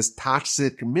have this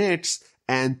toxic mix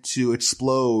and to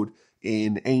explode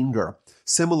in anger.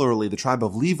 Similarly, the tribe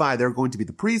of Levi, they're going to be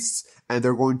the priests, and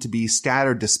they're going to be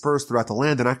scattered, dispersed throughout the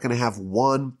land. They're not going to have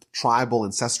one tribal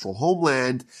ancestral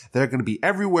homeland. They're going to be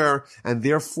everywhere, and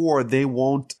therefore they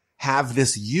won't have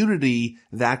this unity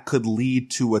that could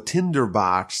lead to a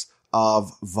tinderbox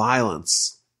of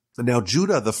violence. And now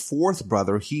Judah, the fourth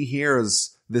brother, he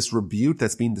hears this rebuke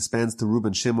that's being dispensed to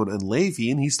Reuben, Shimon, and Levi,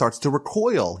 and he starts to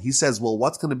recoil. He says, well,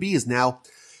 what's going to be is now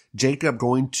Jacob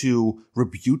going to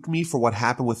rebuke me for what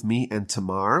happened with me and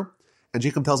Tamar? And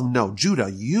Jacob tells him, no,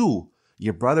 Judah,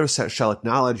 your brother shall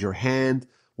acknowledge your hand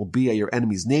will be at your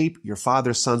enemy's nape. Your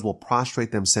father's sons will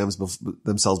prostrate themselves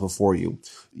before you.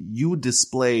 You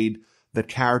displayed the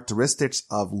characteristics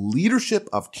of leadership,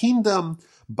 of kingdom,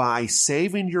 by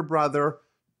saving your brother.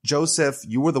 Joseph,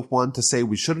 you were the one to say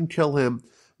we shouldn't kill him.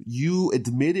 You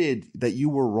admitted that you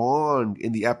were wrong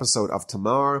in the episode of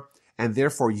Tamar, and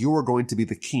therefore you are going to be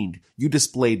the king. You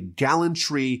displayed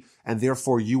gallantry, and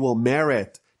therefore you will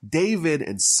merit David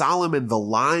and Solomon. The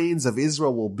lions of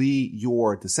Israel will be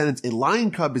your descendants. A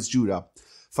lion cub is Judah.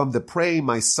 From the prey,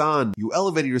 my son, you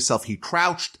elevated yourself. He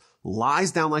crouched,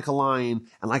 lies down like a lion,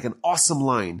 and like an awesome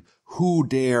lion. Who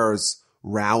dares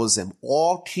rouse him?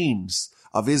 All kings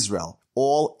of Israel,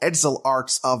 all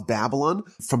exilarchs of Babylon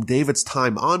from David's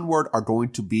time onward are going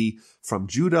to be from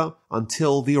Judah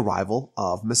until the arrival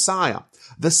of Messiah.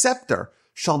 The scepter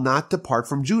shall not depart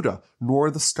from Judah,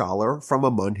 nor the scholar from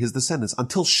among his descendants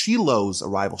until Shiloh's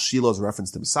arrival. Shiloh's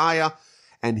reference to Messiah,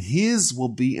 and his will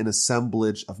be an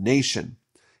assemblage of nation.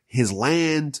 His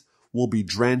land will be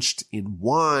drenched in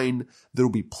wine. There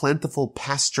will be plentiful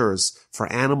pastures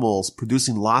for animals,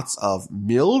 producing lots of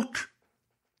milk,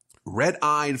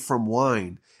 red-eyed from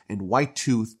wine, and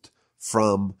white-toothed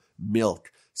from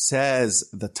milk. Says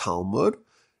the Talmud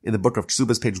in the book of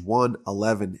Ksubas, page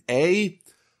 111a,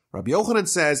 Rabbi Yochanan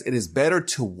says it is better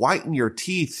to whiten your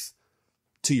teeth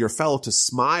to your fellow, to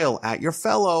smile at your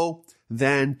fellow,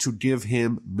 than to give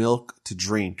him milk to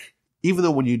drink. Even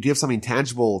though when you give something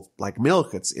tangible like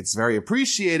milk, it's very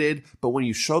appreciated, but when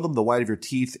you show them the white of your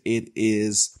teeth, it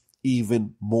is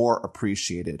even more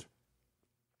appreciated.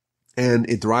 And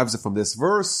it derives it from this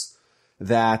verse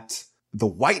that the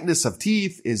whiteness of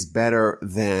teeth is better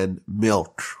than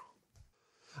milk.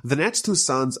 The next two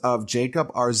sons of Jacob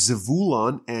are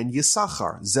Zevulun and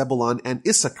Yisachar, Zebulun and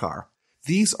Issachar.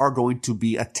 These are going to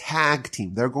be a tag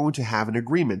team. They're going to have an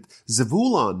agreement.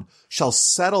 Zevulun shall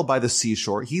settle by the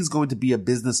seashore. He's going to be a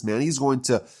businessman. He's going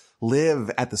to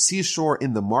live at the seashore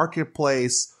in the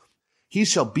marketplace. He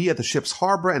shall be at the ship's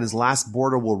harbor, and his last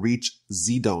border will reach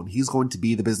Zidon. He's going to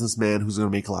be the businessman who's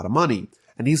going to make a lot of money.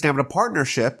 And he's going to have a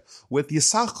partnership with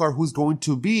Yisachar, who's going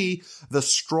to be the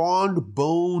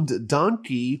strong-boned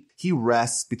donkey. He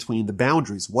rests between the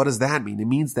boundaries. What does that mean? It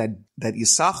means that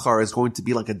Yisachar is going to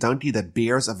be like a donkey that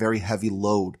bears a very heavy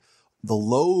load. The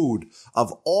load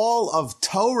of all of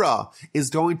Torah is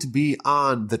going to be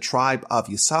on the tribe of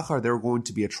Yisachar. They're going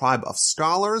to be a tribe of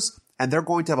scholars, and they're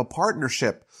going to have a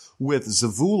partnership with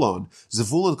Zevulun.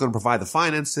 Zevulun is going to provide the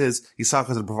finances, Yisachar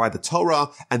is going to provide the Torah,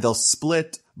 and they'll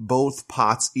split both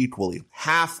pots equally.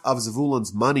 Half of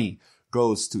Zevulun's money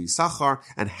goes to Yisachar,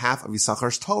 and half of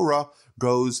Yisachar's Torah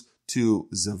goes to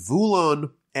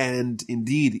Zevulun. And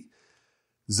indeed,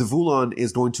 Zevulun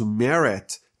is going to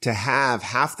merit to have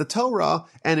half the Torah.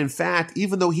 And in fact,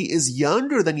 even though he is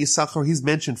younger than Yisachar, he's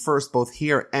mentioned first both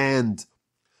here and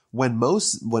when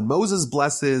Moses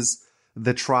blesses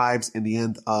the tribes in the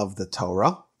end of the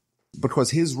Torah,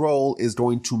 because his role is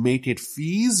going to make it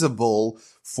feasible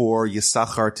for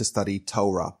Yisachar to study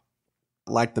Torah.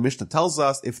 Like the Mishnah tells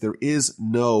us, if there is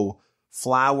no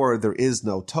flower, there is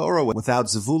no Torah. Without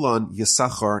Zevulun,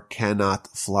 Yisachar cannot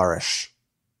flourish.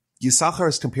 Yisachar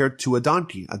is compared to a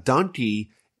donkey. A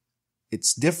donkey,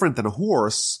 it's different than a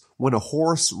horse. When a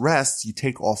horse rests, you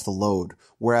take off the load,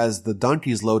 whereas the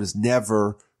donkey's load is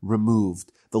never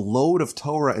removed. The load of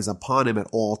Torah is upon him at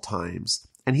all times.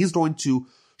 And he's going to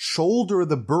shoulder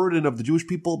the burden of the Jewish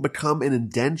people, become an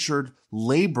indentured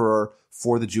laborer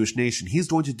for the Jewish nation. He's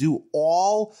going to do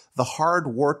all the hard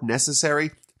work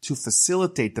necessary to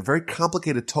facilitate the very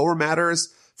complicated Torah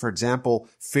matters. For example,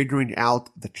 figuring out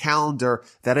the calendar.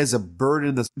 That is a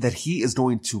burden that he is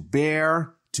going to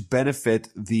bear to benefit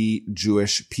the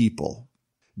Jewish people.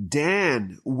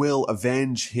 Dan will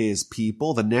avenge his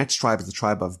people. The next tribe is the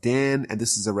tribe of Dan, and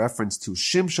this is a reference to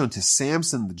Shimshon, to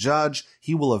Samson, the judge.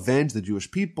 He will avenge the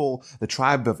Jewish people. The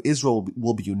tribe of Israel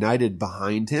will be united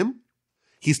behind him.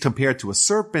 He's compared to a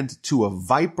serpent, to a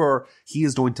viper. He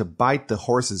is going to bite the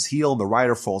horse's heel, and the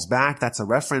rider falls back. That's a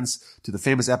reference to the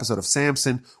famous episode of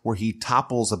Samson, where he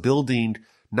topples a building,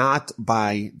 not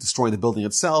by destroying the building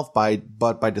itself, but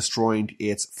by destroying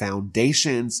its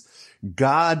foundations.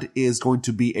 God is going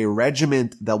to be a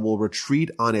regiment that will retreat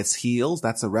on its heels.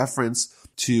 That's a reference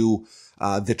to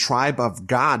the tribe of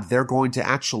God. They're going to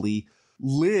actually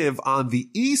live on the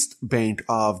east bank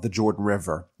of the Jordan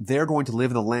River. They're going to live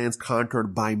in the lands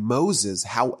conquered by Moses.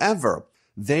 However,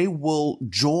 they will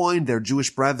join their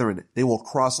Jewish brethren. They will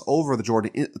cross over the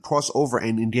Jordan, cross over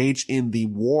and engage in the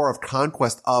war of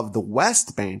conquest of the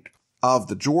west bank of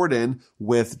the Jordan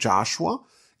with Joshua.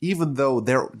 Even though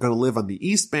they're going to live on the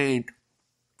east bank,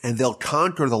 and they'll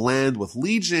conquer the land with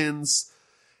legions,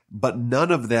 but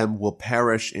none of them will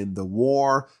perish in the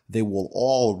war. They will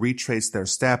all retrace their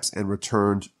steps and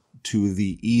return to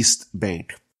the east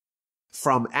bank.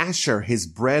 From Asher, his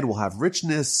bread will have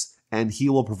richness, and he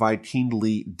will provide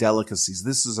kingly delicacies.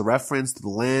 This is a reference to the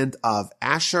land of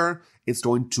Asher. It's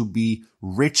going to be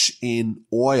rich in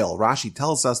oil. Rashi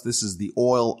tells us this is the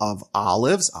oil of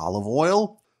olives, olive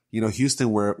oil. You know,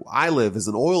 Houston, where I live, is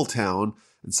an oil town,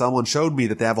 and someone showed me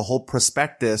that they have a whole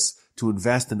prospectus to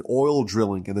invest in oil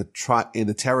drilling in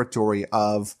the territory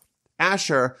of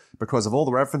Asher because of all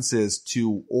the references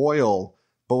to oil,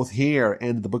 both here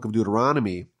and in the book of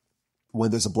Deuteronomy.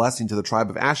 When there's a blessing to the tribe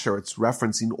of Asher, it's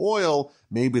referencing oil.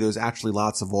 Maybe there's actually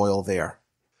lots of oil there.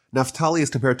 Naphtali is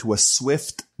compared to a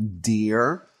swift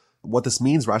deer. What this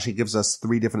means, Rashi gives us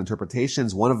three different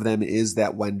interpretations. One of them is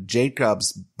that when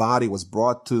Jacob's body was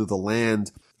brought to the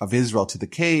land of Israel, to the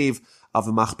cave of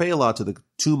the Machpelah, to the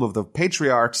tomb of the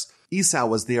patriarchs, Esau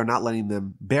was there not letting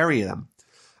them bury them.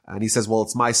 And he says, well,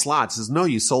 it's my slot. He says, no,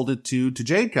 you sold it to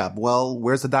Jacob. Well,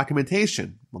 where's the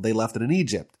documentation? Well, they left it in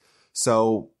Egypt.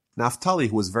 So Naphtali,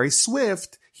 who was very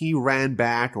swift, he ran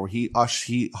back, or he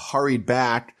hurried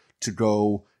back to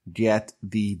go get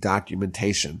the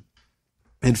documentation.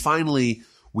 And finally,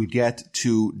 we get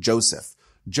to Joseph.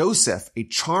 Joseph, a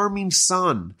charming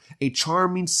son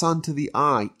to the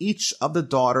eye. Each of the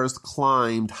daughters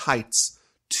climbed heights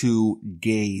to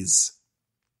gaze.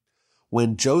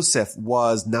 When Joseph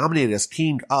was nominated as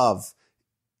king of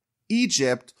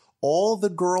Egypt, all the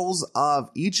girls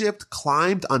of Egypt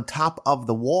climbed on top of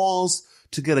the walls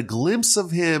to get a glimpse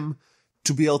of him,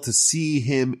 to be able to see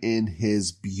him in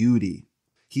his beauty.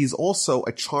 He's also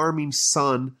a charming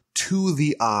son to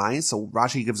the eye. So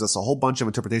Rashi gives us a whole bunch of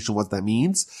interpretation of what that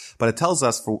means. But it tells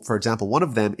us, for example, one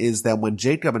of them is that when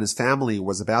Jacob and his family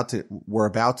were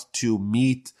about to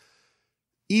meet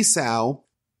Esau,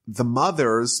 the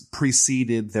mothers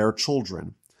preceded their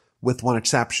children, with one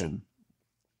exception.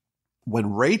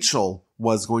 When Rachel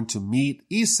was going to meet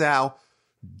Esau,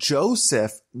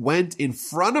 Joseph went in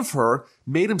front of her,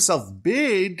 made himself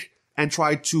big, and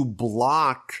tried to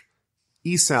block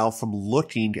Esau from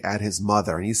looking at his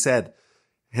mother. And he said,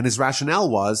 and his rationale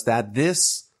was that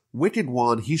this wicked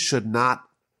one, he should not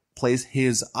place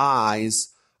his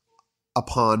eyes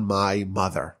upon my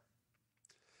mother.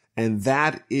 And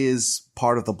that is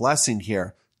part of the blessing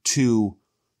here to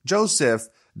Joseph,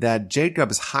 that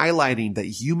Jacob is highlighting that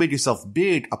you made yourself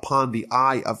big upon the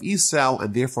eye of Esau,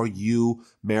 and therefore you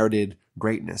merited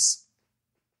greatness.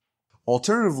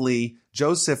 Alternatively,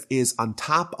 Joseph is on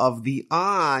top of the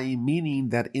eye, meaning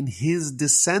that in his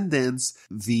descendants,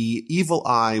 the evil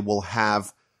eye will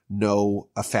have no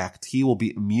effect. He will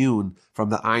be immune from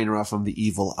the Ayin Hara, from the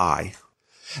evil eye.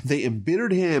 They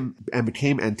embittered him and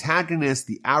became antagonists.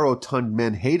 The arrow-tongued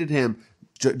men hated him.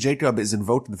 Jacob is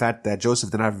invoked in the fact that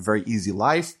Joseph did not have a very easy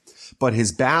life, but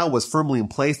his bow was firmly in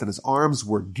place and his arms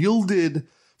were gilded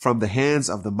from the hands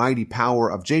of the mighty power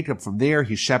of Jacob. From there,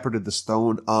 he shepherded the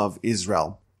stone of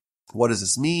Israel. What does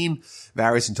this mean?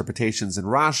 Various interpretations in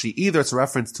Rashi. Either it's a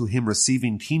reference to him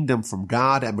receiving kingdom from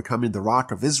God and becoming the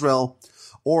rock of Israel,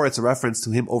 or it's a reference to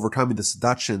him overcoming the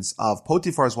seductions of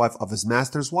Potiphar's wife, of his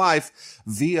master's wife,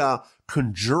 via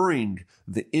conjuring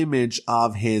the image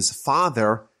of his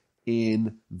father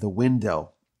in the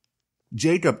window.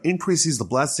 Jacob increases the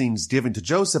blessings given to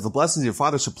Joseph. The blessings of your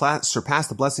father surpass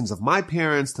the blessings of my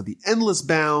parents to the endless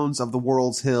bounds of the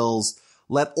world's hills.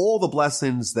 Let all the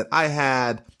blessings that I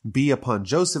had be upon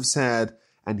Joseph's head,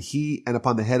 and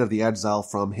upon the head of the exile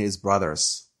from his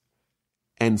brothers.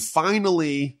 And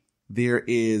finally, there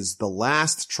is the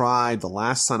last tribe, the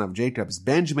last son of Jacob, is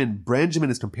Benjamin. Benjamin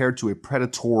is compared to a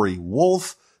predatory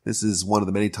wolf. This is one of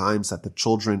the many times that the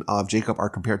children of Jacob are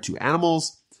compared to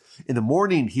animals. In the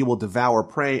morning, he will devour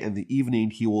prey, and in the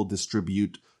evening, he will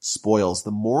distribute spoils.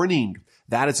 The morning,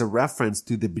 that is a reference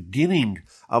to the beginning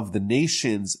of the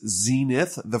nation's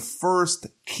zenith. The first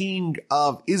king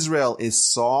of Israel is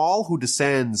Saul, who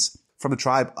descends from the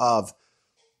tribe of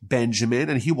Benjamin,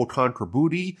 and he will conquer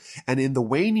booty. And in the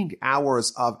waning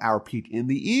hours of our peak in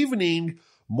the evening,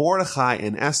 Mordechai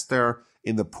and Esther,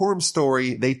 in the Purim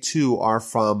story, they too are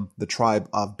from the tribe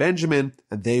of Benjamin,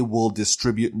 and they will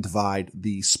distribute and divide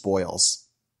the spoils.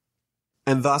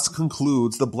 And thus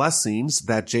concludes the blessings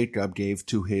that Jacob gave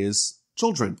to his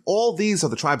children. All these are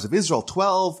the tribes of Israel,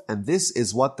 12, and this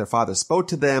is what their father spoke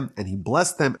to them, and he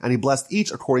blessed them, and he blessed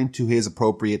each according to his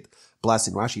appropriate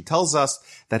blessing. Rashi tells us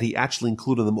that he actually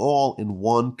included them all in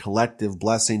one collective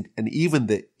blessing, and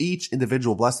even each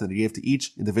individual blessing that he gave to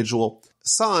each individual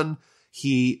son,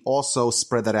 he also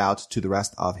spread that out to the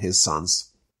rest of his sons.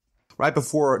 Right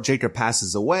before Jacob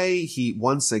passes away, he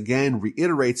once again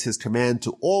reiterates his command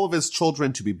to all of his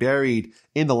children to be buried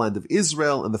in the land of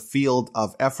Israel, in the field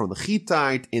of Ephron the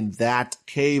Hittite, in that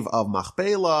cave of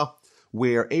Machpelah,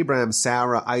 where Abraham,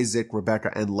 Sarah, Isaac,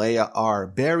 Rebekah, and Leah are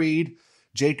buried.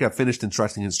 Jacob finished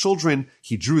instructing his children.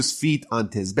 He drew his feet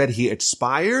onto his bed. He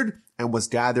expired and was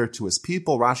gathered to his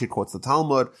people. Rashi quotes the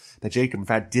Talmud that Jacob, in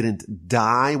fact, didn't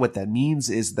die. What that means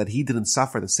is that he didn't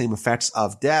suffer the same effects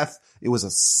of death. It was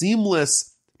a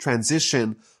seamless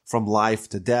transition from life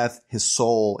to death. His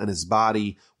soul and his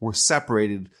body were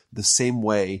separated the same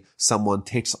way someone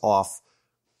takes off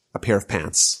a pair of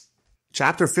pants.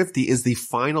 Chapter 50 is the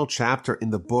final chapter in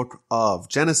the book of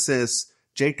Genesis.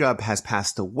 Jacob has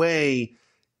passed away.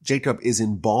 Jacob is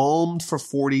embalmed for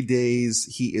 40 days.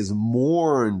 He is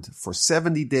mourned for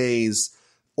 70 days.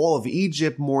 All of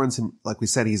Egypt mourns him. Like we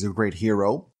said, he's a great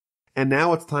hero. And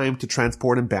now it's time to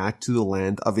transport him back to the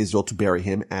land of Israel to bury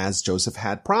him as Joseph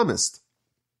had promised.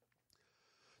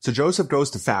 So Joseph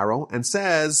goes to Pharaoh and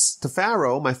says to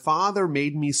Pharaoh, my father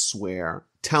made me swear,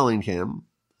 telling him,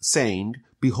 saying,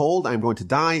 behold, I am going to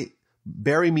die.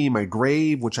 Bury me in my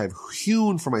grave, which I have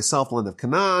hewn for myself, the land of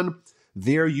Canaan.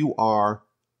 There you are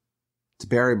to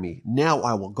bury me. Now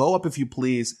I will go up, if you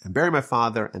please, and bury my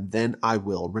father, and then I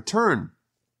will return.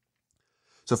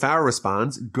 So Pharaoh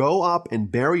responds, "Go up and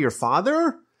bury your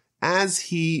father as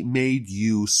he made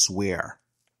you swear."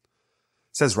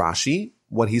 Says Rashi,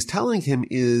 what he's telling him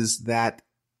is that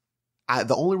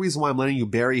the only reason why I'm letting you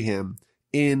bury him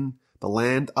in the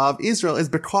land of Israel is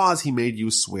because he made you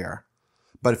swear.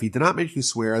 But if he did not make you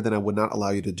swear, then I would not allow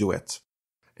you to do it.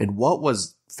 And what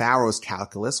was Pharaoh's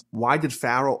calculus? Why did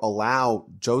Pharaoh allow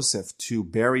Joseph to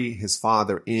bury his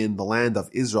father in the land of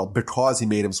Israel? Because he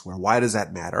made him swear. Why does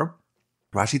that matter?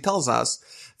 Rashi tells us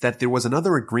that there was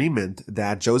another agreement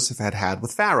that Joseph had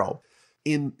with Pharaoh.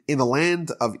 In the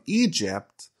land of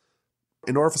Egypt,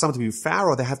 in order for someone to be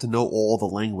Pharaoh, they have to know all the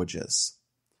languages.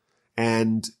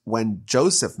 And when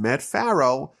Joseph met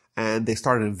Pharaoh and they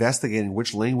started investigating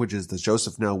which languages does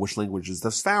Joseph know, which languages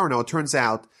does Pharaoh know, it turns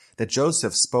out that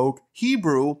Joseph spoke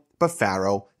Hebrew, but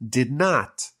Pharaoh did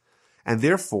not. And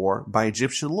therefore, by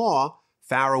Egyptian law,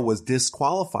 Pharaoh was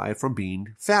disqualified from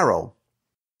being Pharaoh.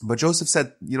 But Joseph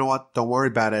said, you know what, don't worry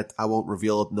about it. I won't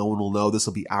reveal it. No one will know. This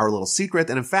will be our little secret.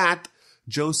 And in fact,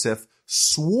 Joseph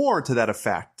swore to that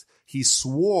effect. He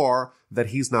swore that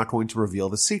he's not going to reveal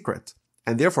the secret.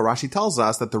 And therefore, Rashi tells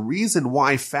us that the reason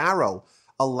why Pharaoh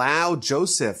allowed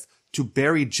Joseph to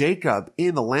bury Jacob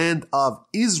in the land of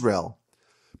Israel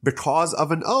because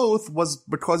of an oath was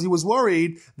because he was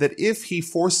worried that if he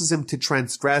forces him to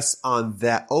transgress on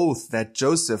that oath that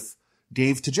Joseph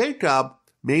gave to Jacob,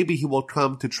 maybe he will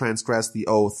come to transgress the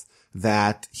oath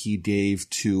that he gave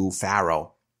to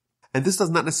Pharaoh. And this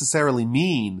does not necessarily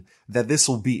mean that this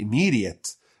will be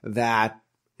immediate, that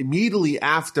immediately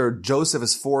after Joseph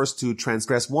is forced to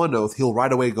transgress one oath, he'll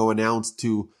right away go announce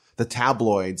to the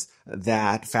tabloids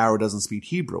that Pharaoh doesn't speak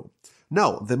Hebrew.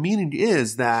 No, the meaning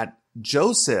is that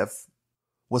Joseph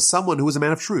was someone who was a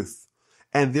man of truth,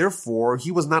 and therefore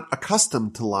he was not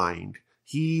accustomed to lying.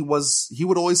 He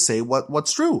would always say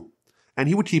what's true, and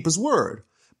he would keep his word.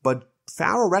 But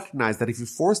Pharaoh recognized that if you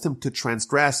forced him to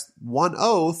transgress one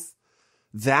oath,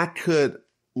 that could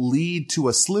lead to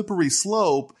a slippery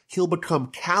slope. He'll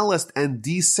become calloused and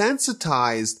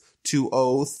desensitized to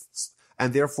oaths,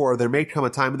 and therefore there may come a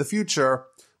time in the future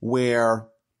where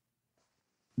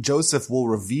Joseph will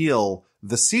reveal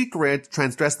the secret,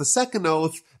 transgress the second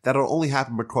oath, that'll only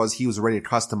happen because he was already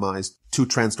accustomed to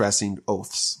transgressing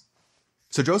oaths.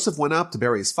 So Joseph went up to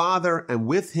bury his father, and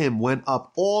with him went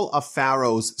up all of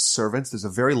Pharaoh's servants. There's a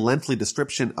very lengthy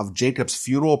description of Jacob's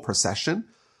funeral procession.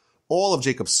 All of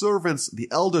Jacob's servants, the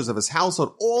elders of his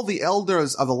household, all the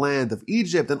elders of the land of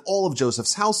Egypt, and all of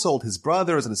Joseph's household, his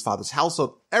brothers and his father's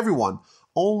household, everyone.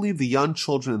 Only the young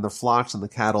children and the flocks and the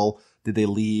cattle did they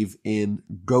leave in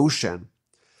Goshen.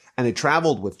 And they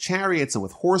traveled with chariots and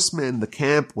with horsemen. The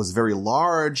camp was very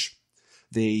large.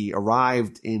 They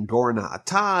arrived in Gorna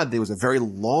Atad. There was a very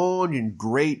long and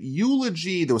great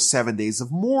eulogy. There were 7 days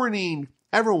of mourning.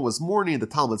 Everyone was mourning. The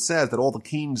Talmud says that all the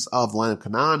kings of the land of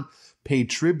Canaan paid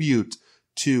tribute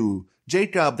to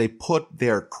Jacob. They put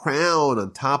their crown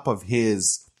on top of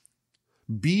his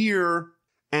bier,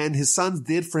 and his sons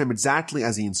did for him exactly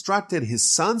as he instructed.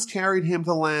 His sons carried him to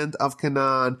the land of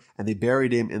Canaan, and they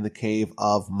buried him in the cave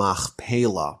of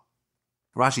Machpelah.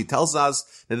 Rashi tells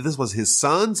us that this was his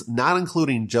sons, not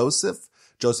including Joseph.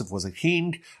 Joseph was a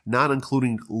king, not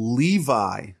including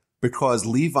Levi, because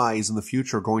Levi is in the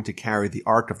future going to carry the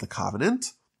Ark of the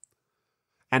Covenant,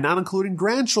 and not including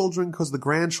grandchildren, because the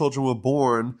grandchildren were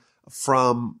born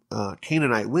from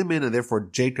Canaanite women, and therefore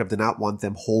Jacob did not want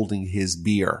them holding his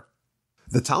bier.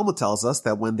 The Talmud tells us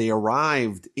that when they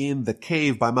arrived in the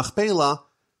cave by Machpelah,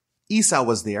 Esau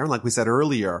was there. Like we said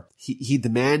earlier, he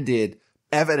demanded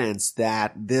evidence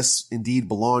that this indeed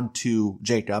belonged to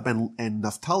Jacob, and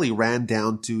Naphtali ran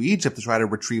down to Egypt to try to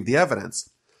retrieve the evidence.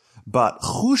 But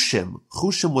Hushim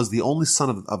was the only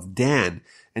son of Dan,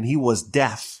 and he was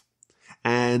deaf.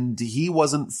 And he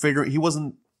wasn't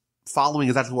following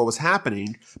exactly what was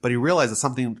happening, but he realized that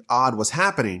something odd was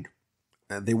happening.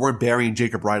 They weren't burying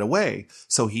Jacob right away.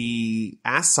 So he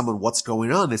asked someone, what's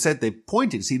going on? They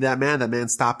pointed, see that man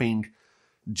stopping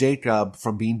Jacob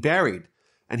from being buried.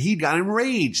 And he got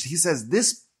enraged. He says,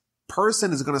 this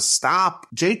person is going to stop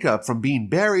Jacob from being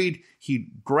buried. He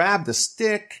grabbed a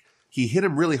stick. He hit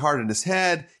him really hard in his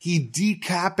head. He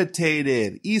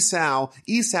decapitated Esau.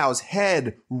 Esau's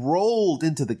head rolled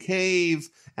into the cave,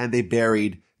 and they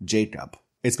buried Jacob.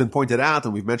 It's been pointed out,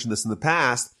 and we've mentioned this in the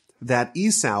past, that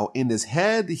Esau, in his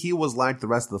head, he was like the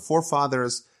rest of the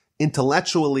forefathers.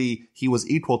 Intellectually, he was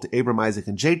equal to Abraham, Isaac,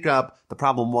 and Jacob. The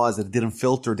problem was that it didn't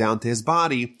filter down to his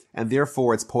body, and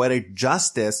therefore it's poetic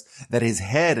justice that his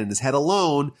head and his head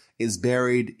alone is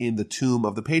buried in the tomb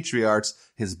of the patriarchs.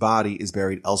 His body is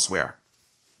buried elsewhere.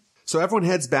 So everyone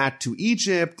heads back to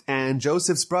Egypt, and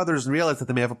Joseph's brothers realize that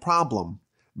they may have a problem.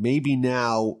 maybe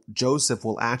now Joseph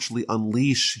will actually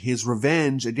unleash his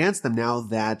revenge against them now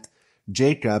that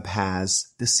Jacob has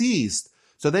deceased.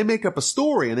 So they make up a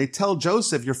story and they tell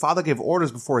Joseph, your father gave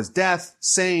orders before his death,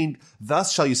 saying,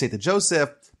 thus shall you say to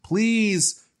Joseph,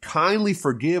 please kindly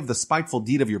forgive the spiteful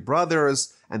deed of your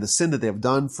brothers and the sin that they have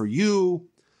done for you.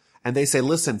 And they say,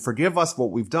 listen, forgive us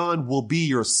what we've done. We'll be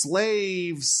your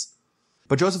slaves.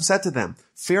 But Joseph said to them,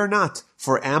 fear not,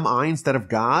 for am I instead of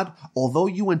God? Although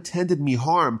you intended me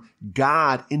harm,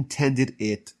 God intended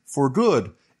it for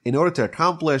good. In order to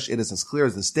accomplish, it is as clear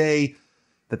as this day,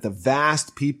 that the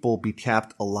vast people be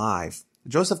kept alive.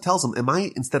 Joseph tells him, am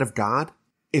I instead of God?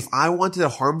 If I wanted to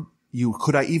harm you,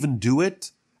 could I even do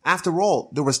it? After all,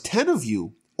 there was 10 of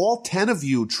you. All 10 of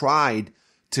you tried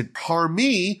to harm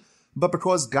me, but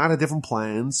because God had different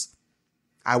plans,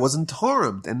 I wasn't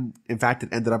harmed. And in fact, it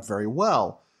ended up very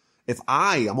well. If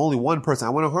I'm only one person,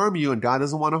 I want to harm you and God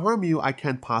doesn't want to harm you, I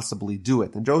can't possibly do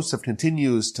it. And Joseph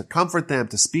continues to comfort them,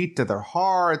 to speak to their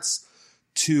hearts,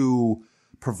 to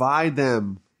provide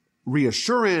them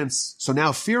reassurance. So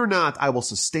now fear not, I will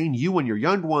sustain you and your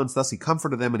young ones. Thus he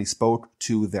comforted them and he spoke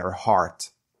to their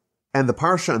heart. And the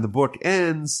Parsha and the book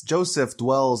ends. Joseph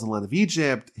dwells in the land of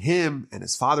Egypt, him and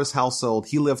his father's household.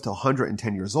 He lived to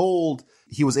 110 years old.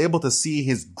 He was able to see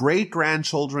his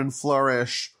great-grandchildren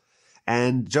flourish.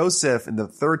 And Joseph, in the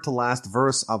third to last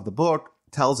verse of the book,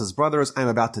 tells his brothers, I'm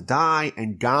about to die,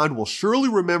 and God will surely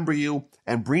remember you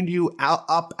and bring you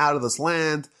up out of this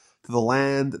land to the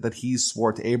land that he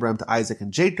swore to Abraham, to Isaac,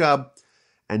 and Jacob.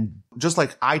 And just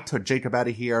like I took Jacob out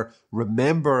of here,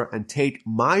 remember and take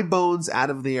my bones out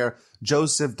of there.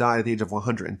 Joseph died at the age of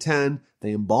 110.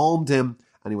 They embalmed him,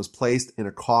 and he was placed in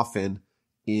a coffin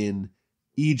in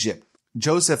Egypt.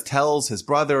 Joseph tells his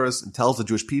brothers and tells the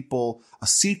Jewish people a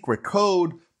secret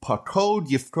code, Pakod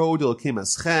Yifkod Elokim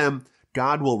Eschem,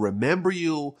 God will remember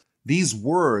you. These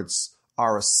words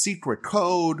are a secret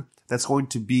code that's going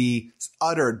to be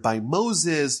uttered by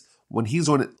Moses when he's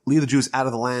going to lead the Jews out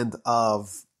of the land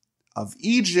of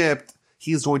Egypt.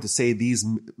 He's going to say these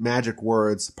magic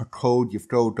words, Pakod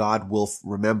Yifkod, God will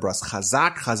remember us.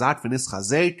 Chazak, Chazak, V'nis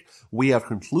Chazek. We have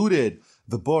concluded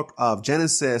the book of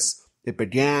Genesis. It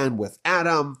began with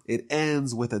Adam. It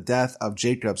ends with the death of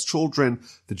Jacob's children.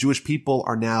 The Jewish people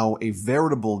are now a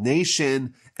veritable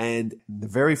nation. And in the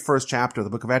very first chapter of the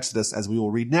book of Exodus, as we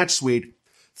will read next week,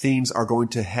 things are going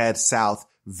to head south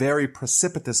very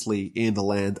precipitously in the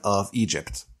land of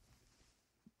Egypt.